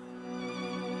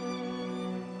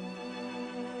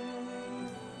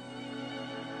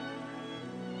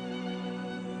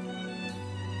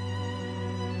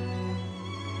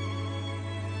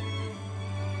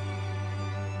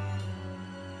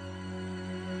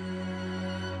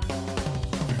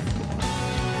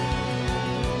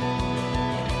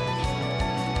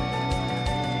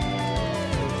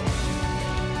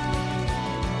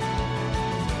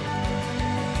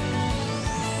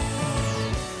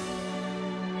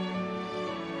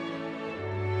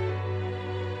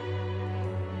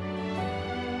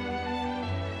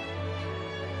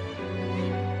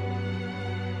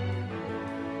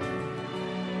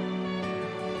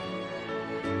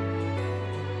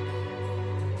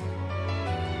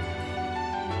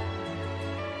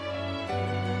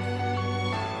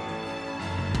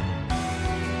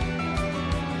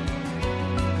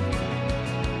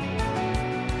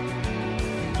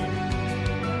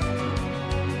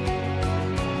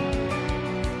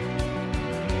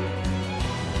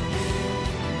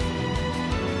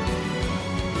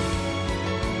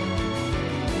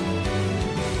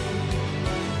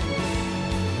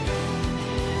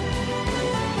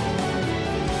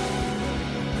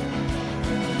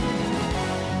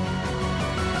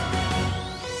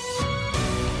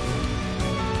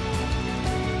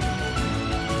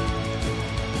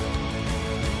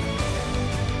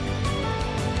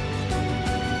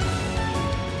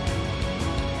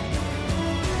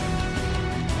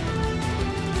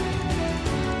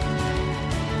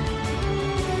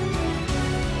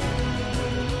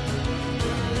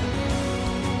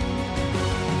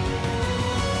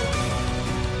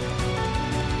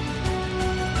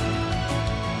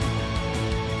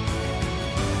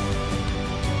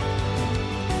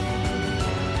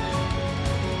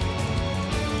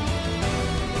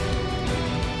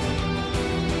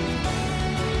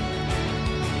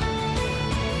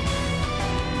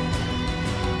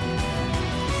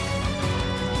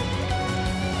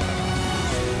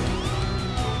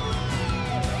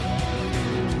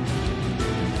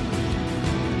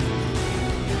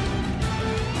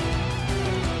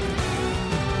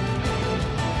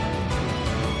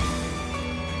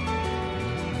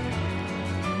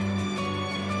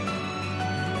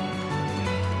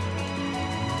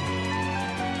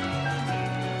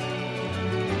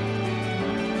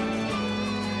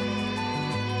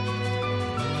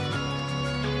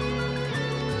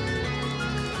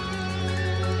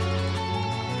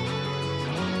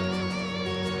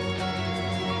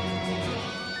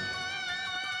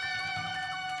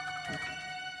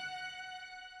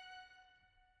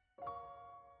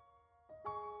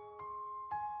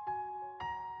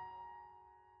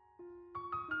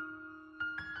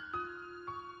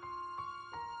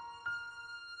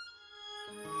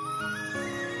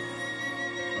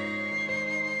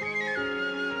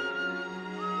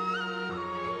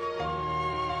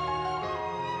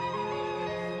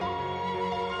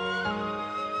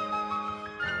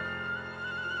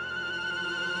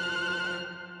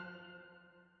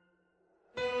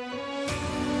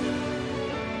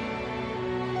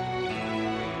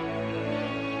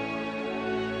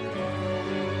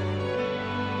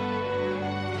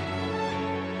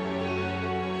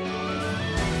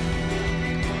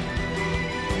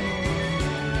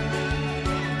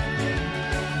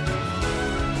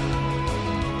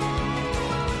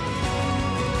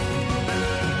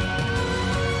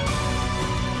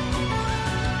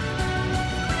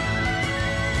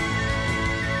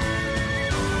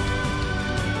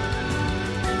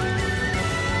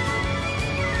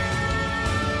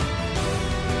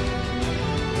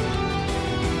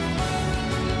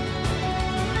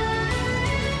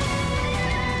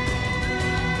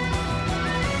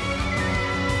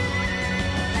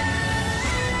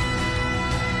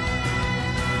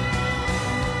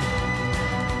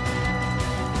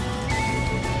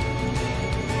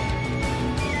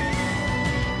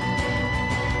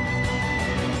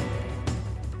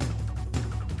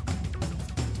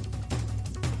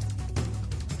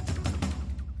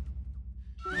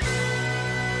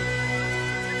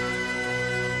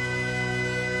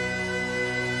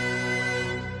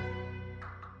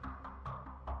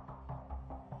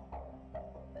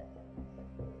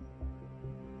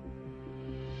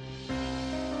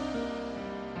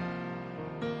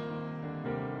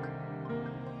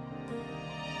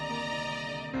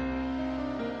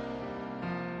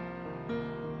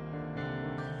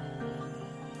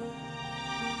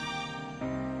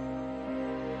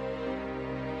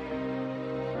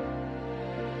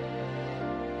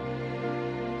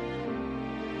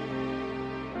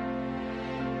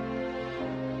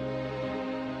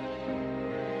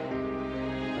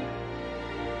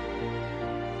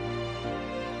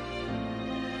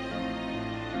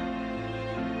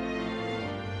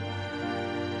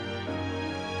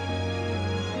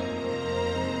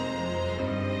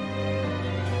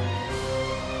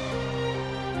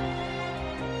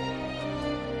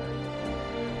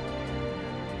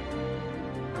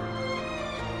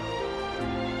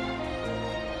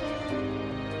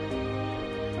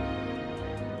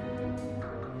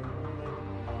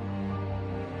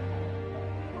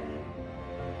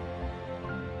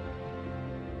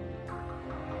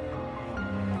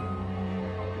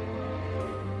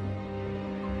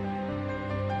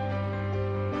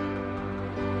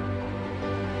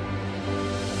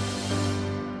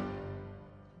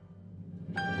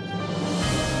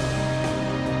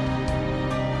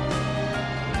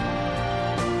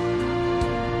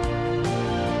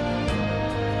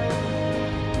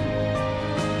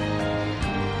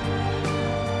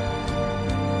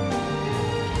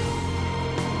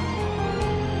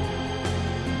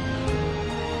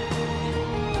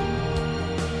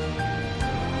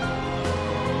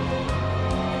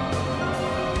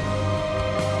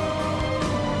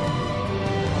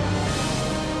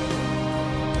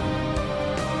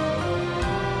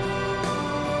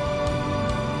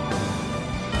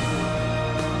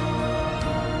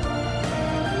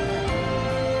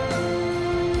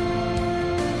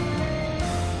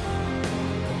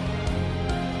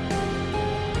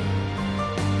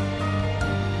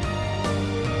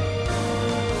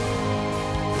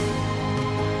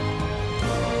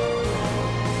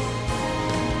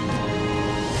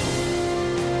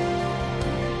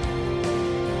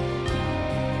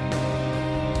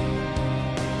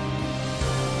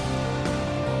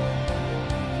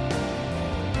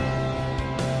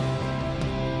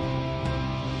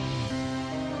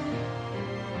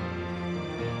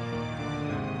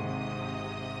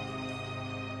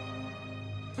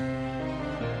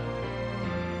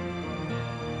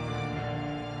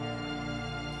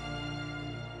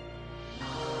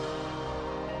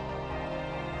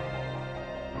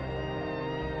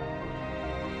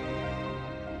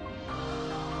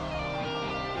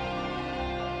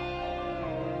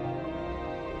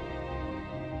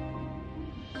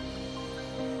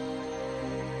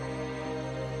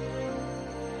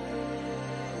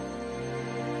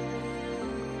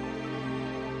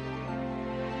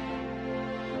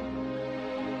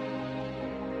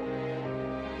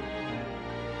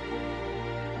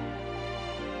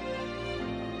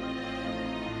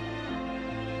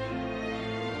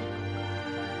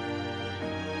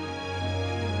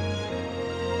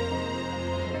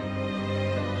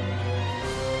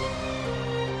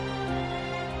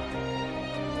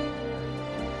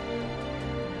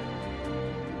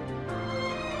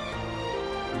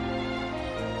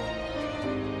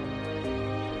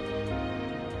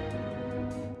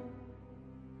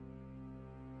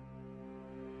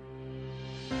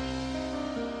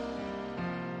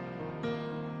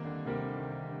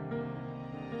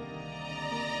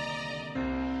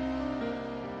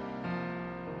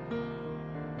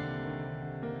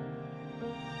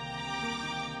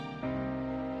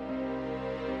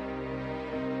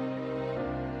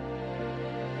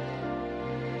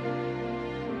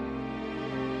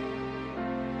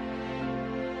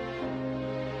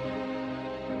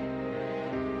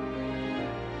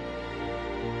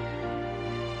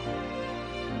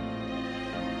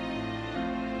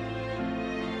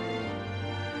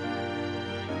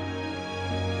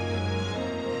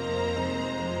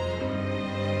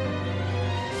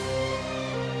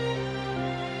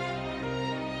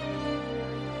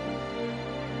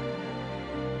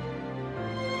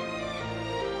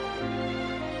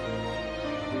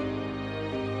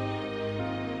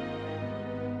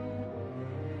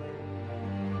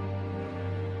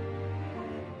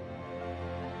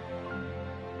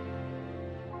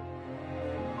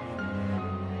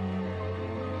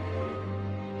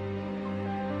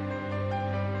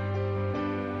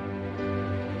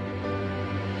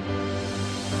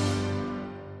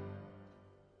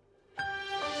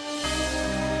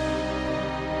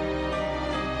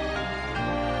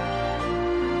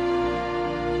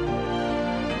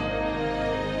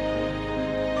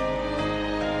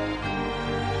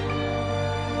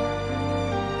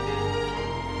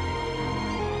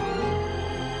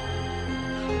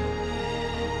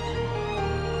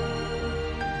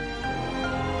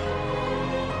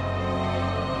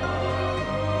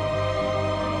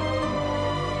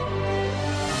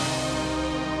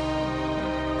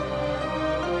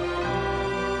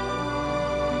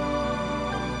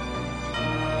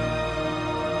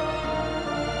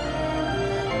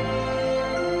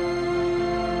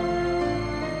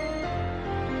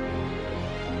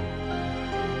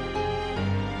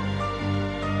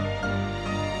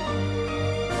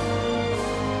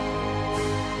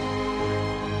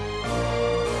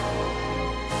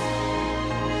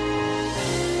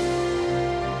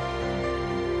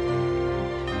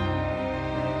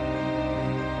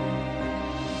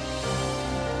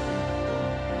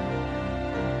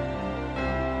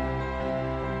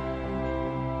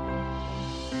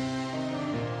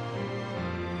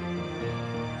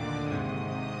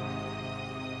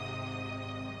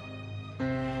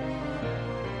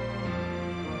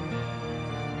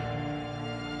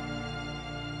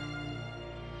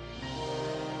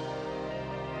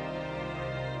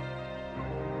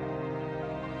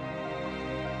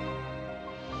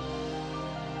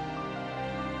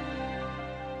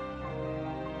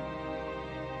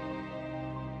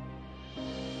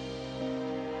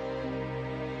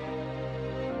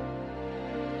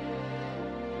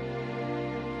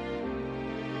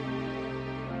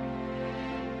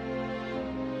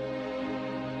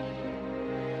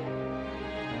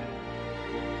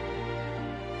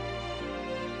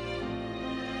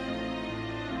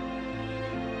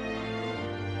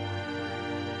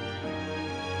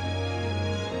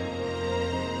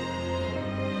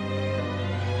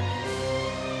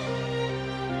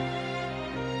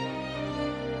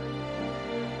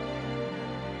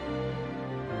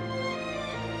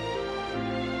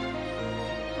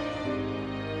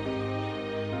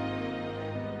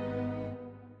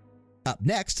 Up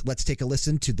next, let's take a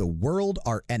listen to The World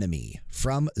Our Enemy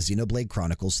from Xenoblade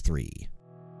Chronicles 3.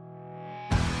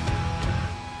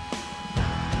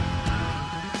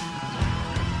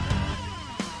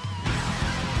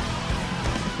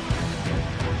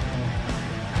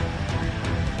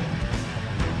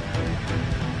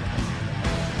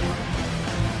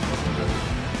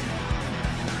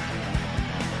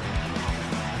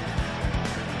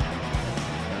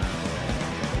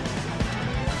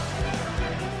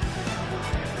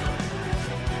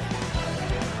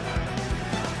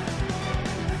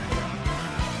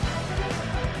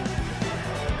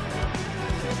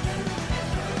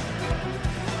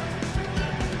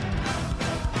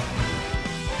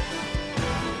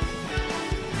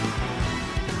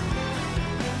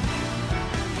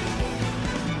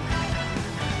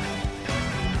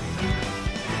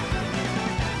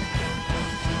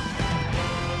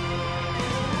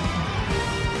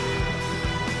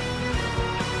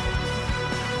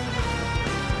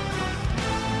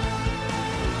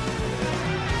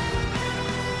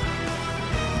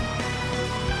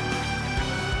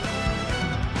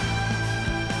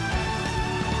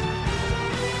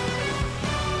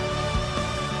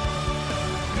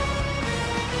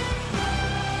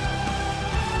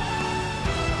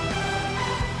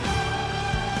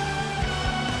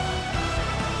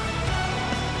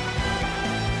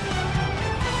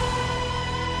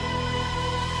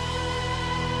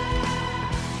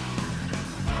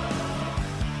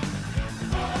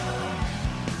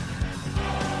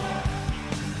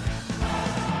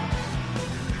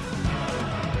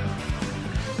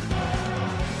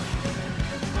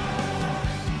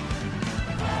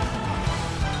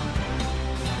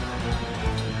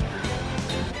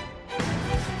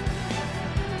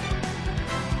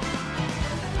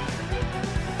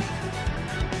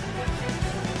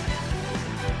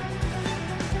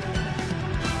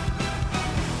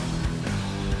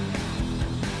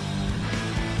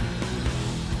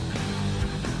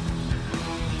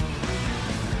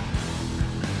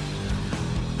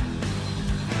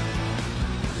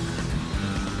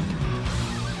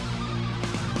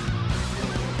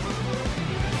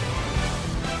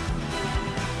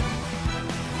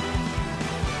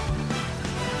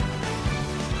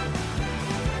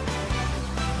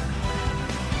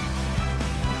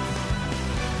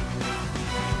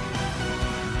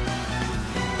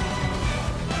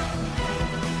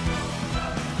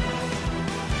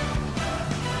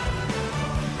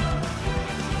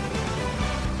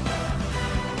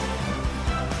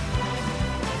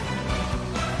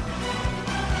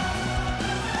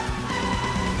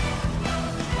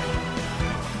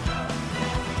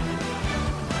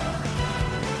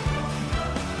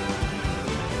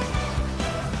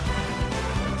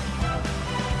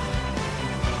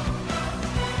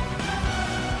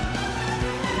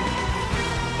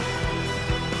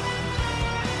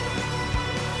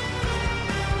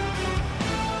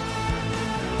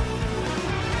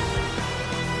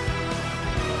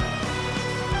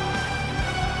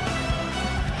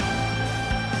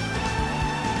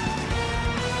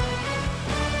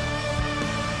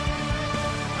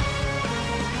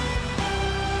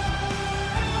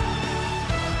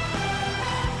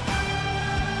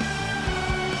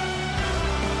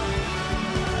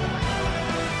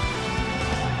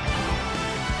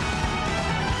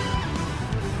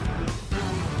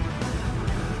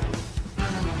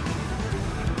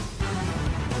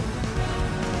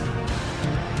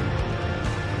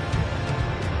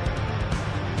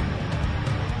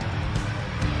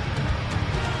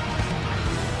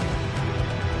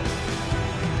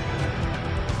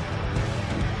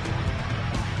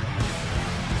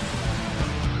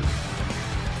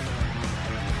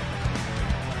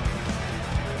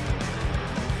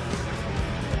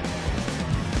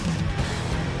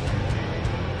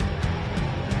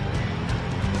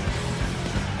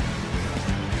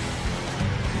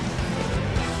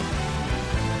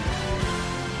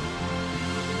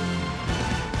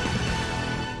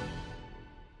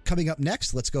 Coming up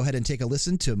next, let's go ahead and take a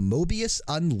listen to Mobius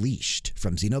Unleashed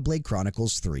from Xenoblade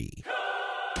Chronicles 3.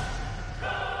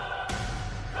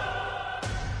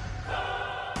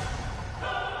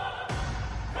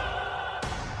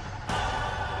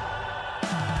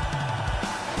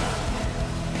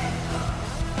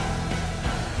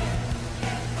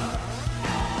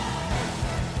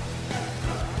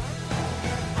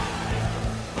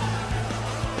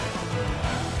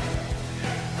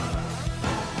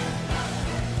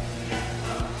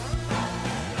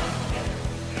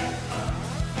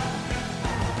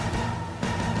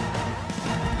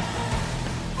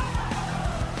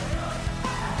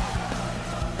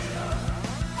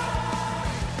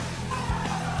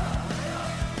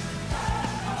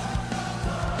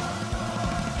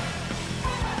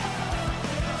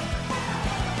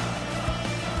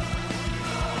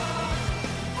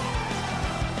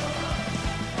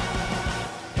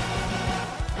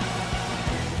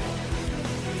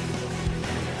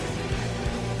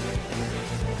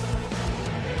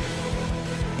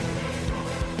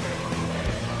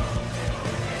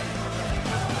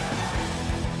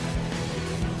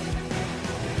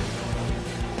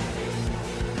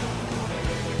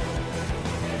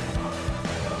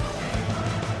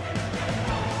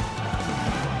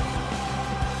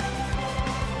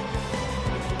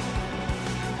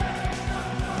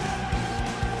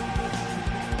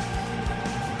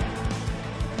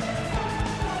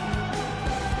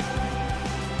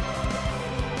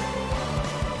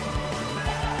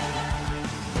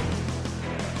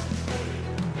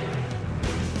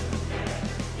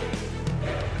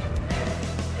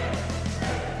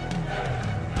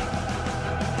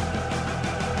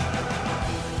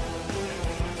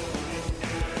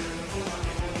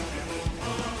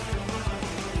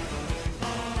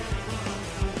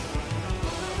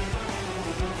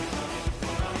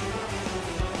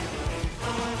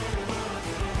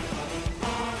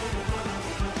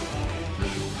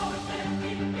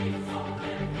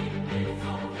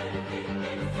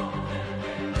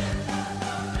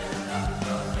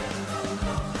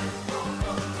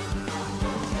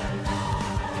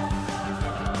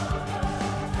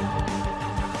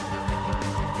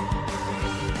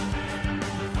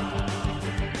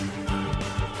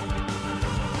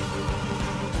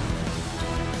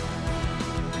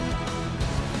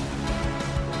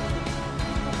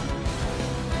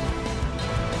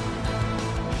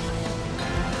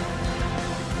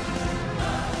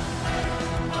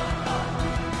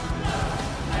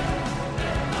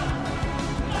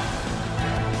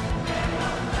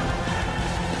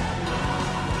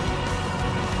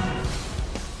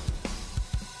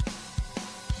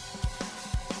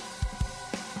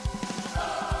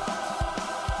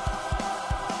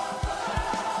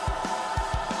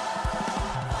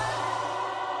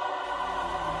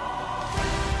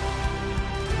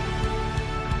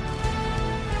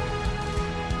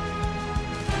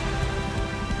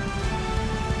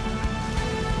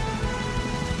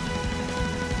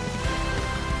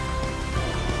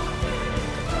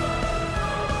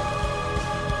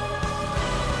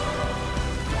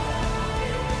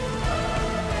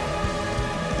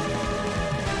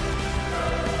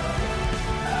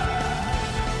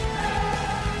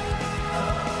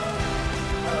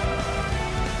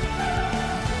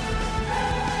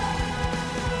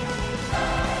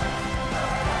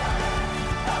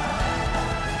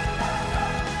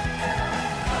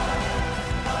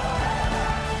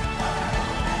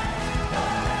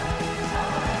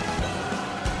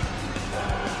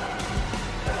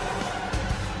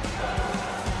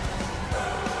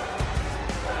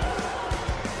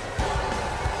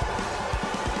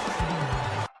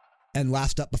 And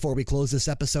last up, before we close this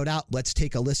episode out, let's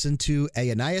take a listen to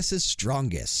Aeneas'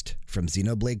 Strongest from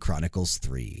Xenoblade Chronicles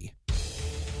 3.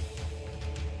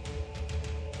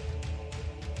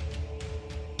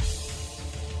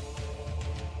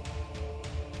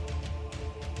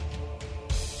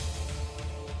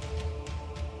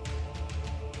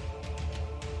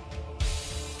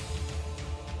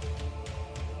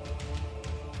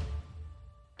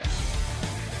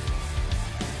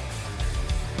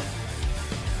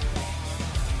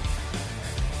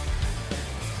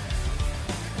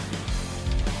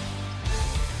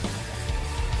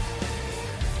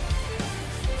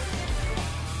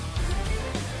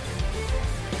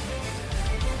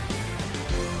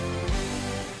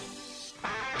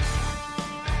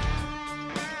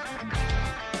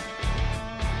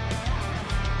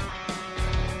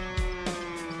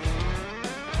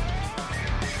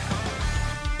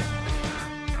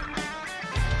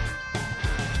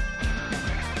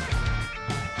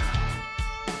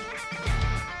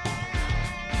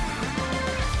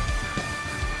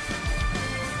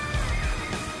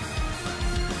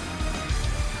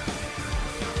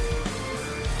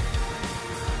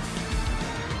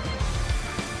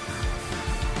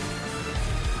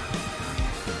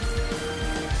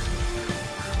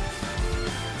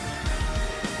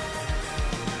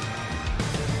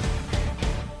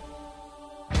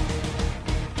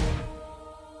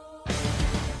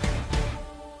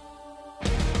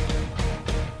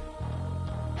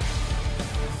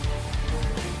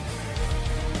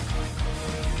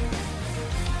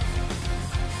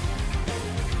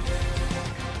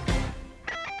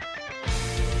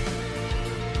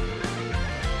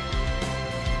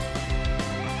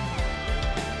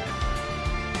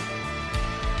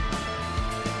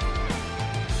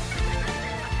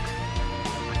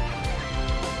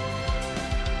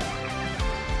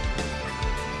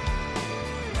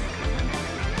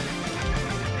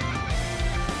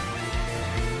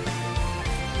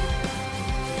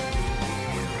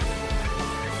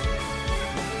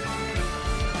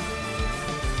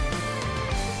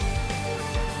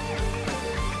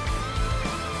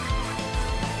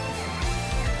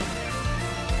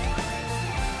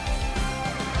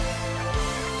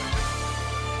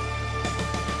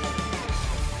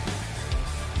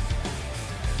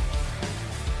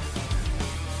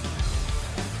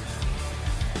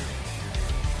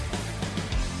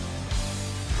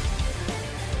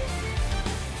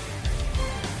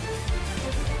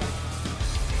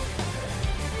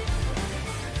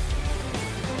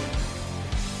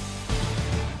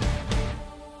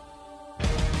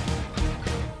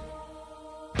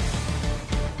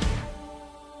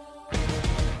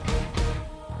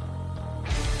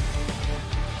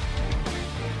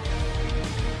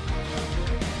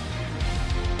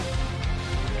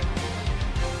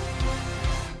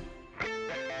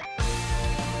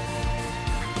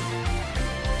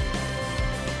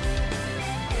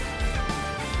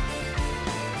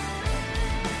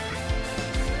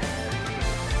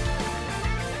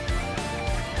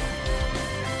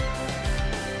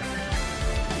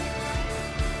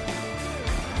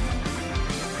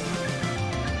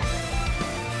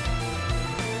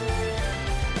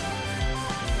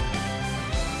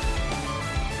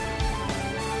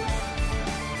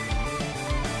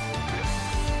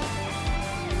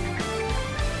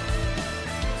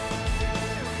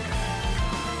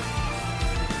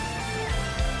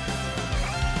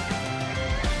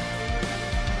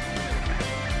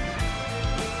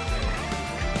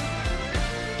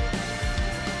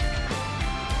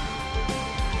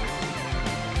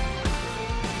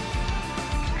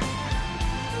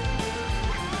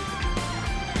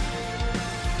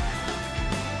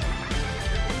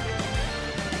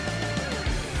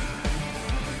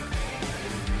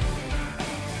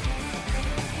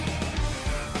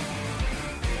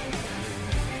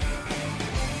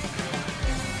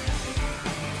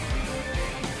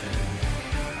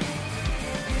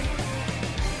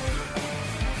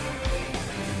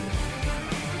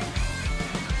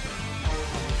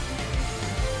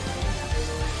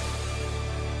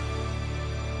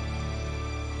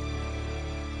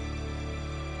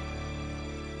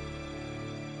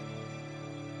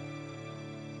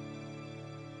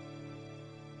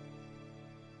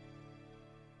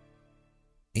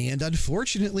 And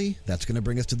unfortunately, that's going to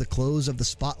bring us to the close of the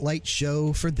Spotlight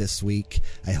show for this week.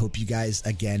 I hope you guys,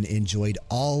 again, enjoyed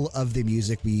all of the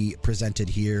music we presented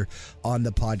here on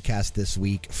the podcast this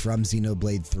week from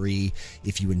Xenoblade 3.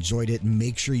 If you enjoyed it,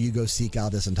 make sure you go seek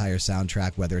out this entire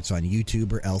soundtrack, whether it's on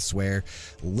YouTube or elsewhere.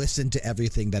 Listen to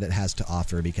everything that it has to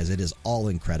offer because it is all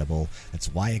incredible.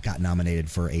 That's why it got nominated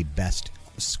for a Best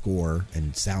score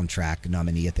and soundtrack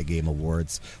nominee at the Game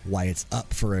Awards, why it's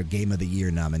up for a Game of the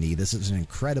Year nominee. This is an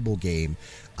incredible game.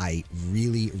 I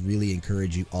really, really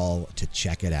encourage you all to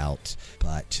check it out.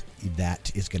 But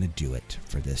that is going to do it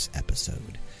for this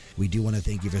episode. We do want to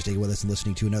thank you for staying with us and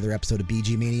listening to another episode of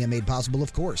BG Mania, made possible,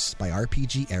 of course, by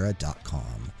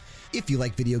RPGera.com. If you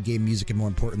like video game music, and more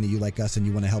importantly, you like us and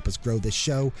you want to help us grow this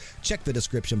show, check the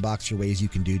description box for ways you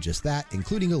can do just that,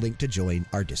 including a link to join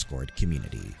our Discord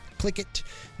community. Click it,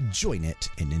 join it,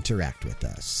 and interact with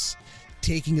us.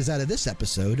 Taking us out of this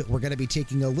episode, we're going to be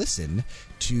taking a listen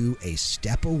to A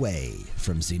Step Away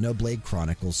from Xenoblade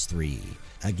Chronicles 3.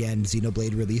 Again,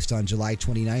 Xenoblade released on July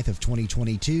 29th of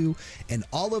 2022, and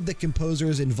all of the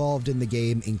composers involved in the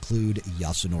game include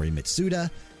Yasunori Mitsuda,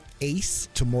 Ace,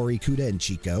 Tomori Kuda and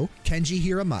Chico, Kenji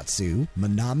Hiramatsu,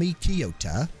 Manami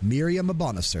Kiyota, Miriam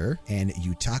Abonaser, and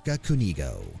Yutaka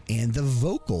Kunigo. And the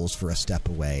vocals for A Step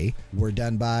Away were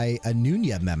done by a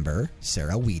Nunya member,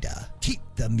 Sarah Ueda. Keep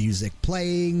the music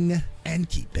playing and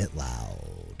keep it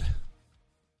loud.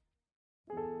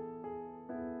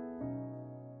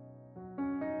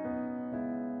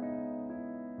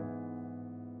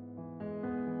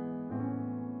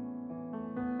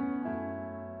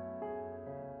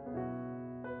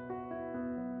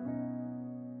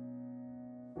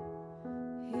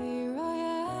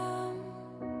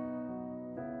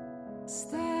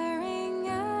 Staring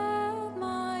at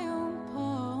my own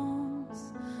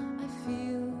palms, I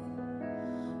feel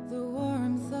the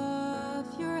warmth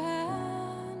of your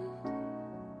hand.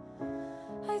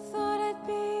 I thought I'd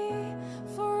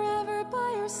be forever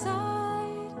by your side.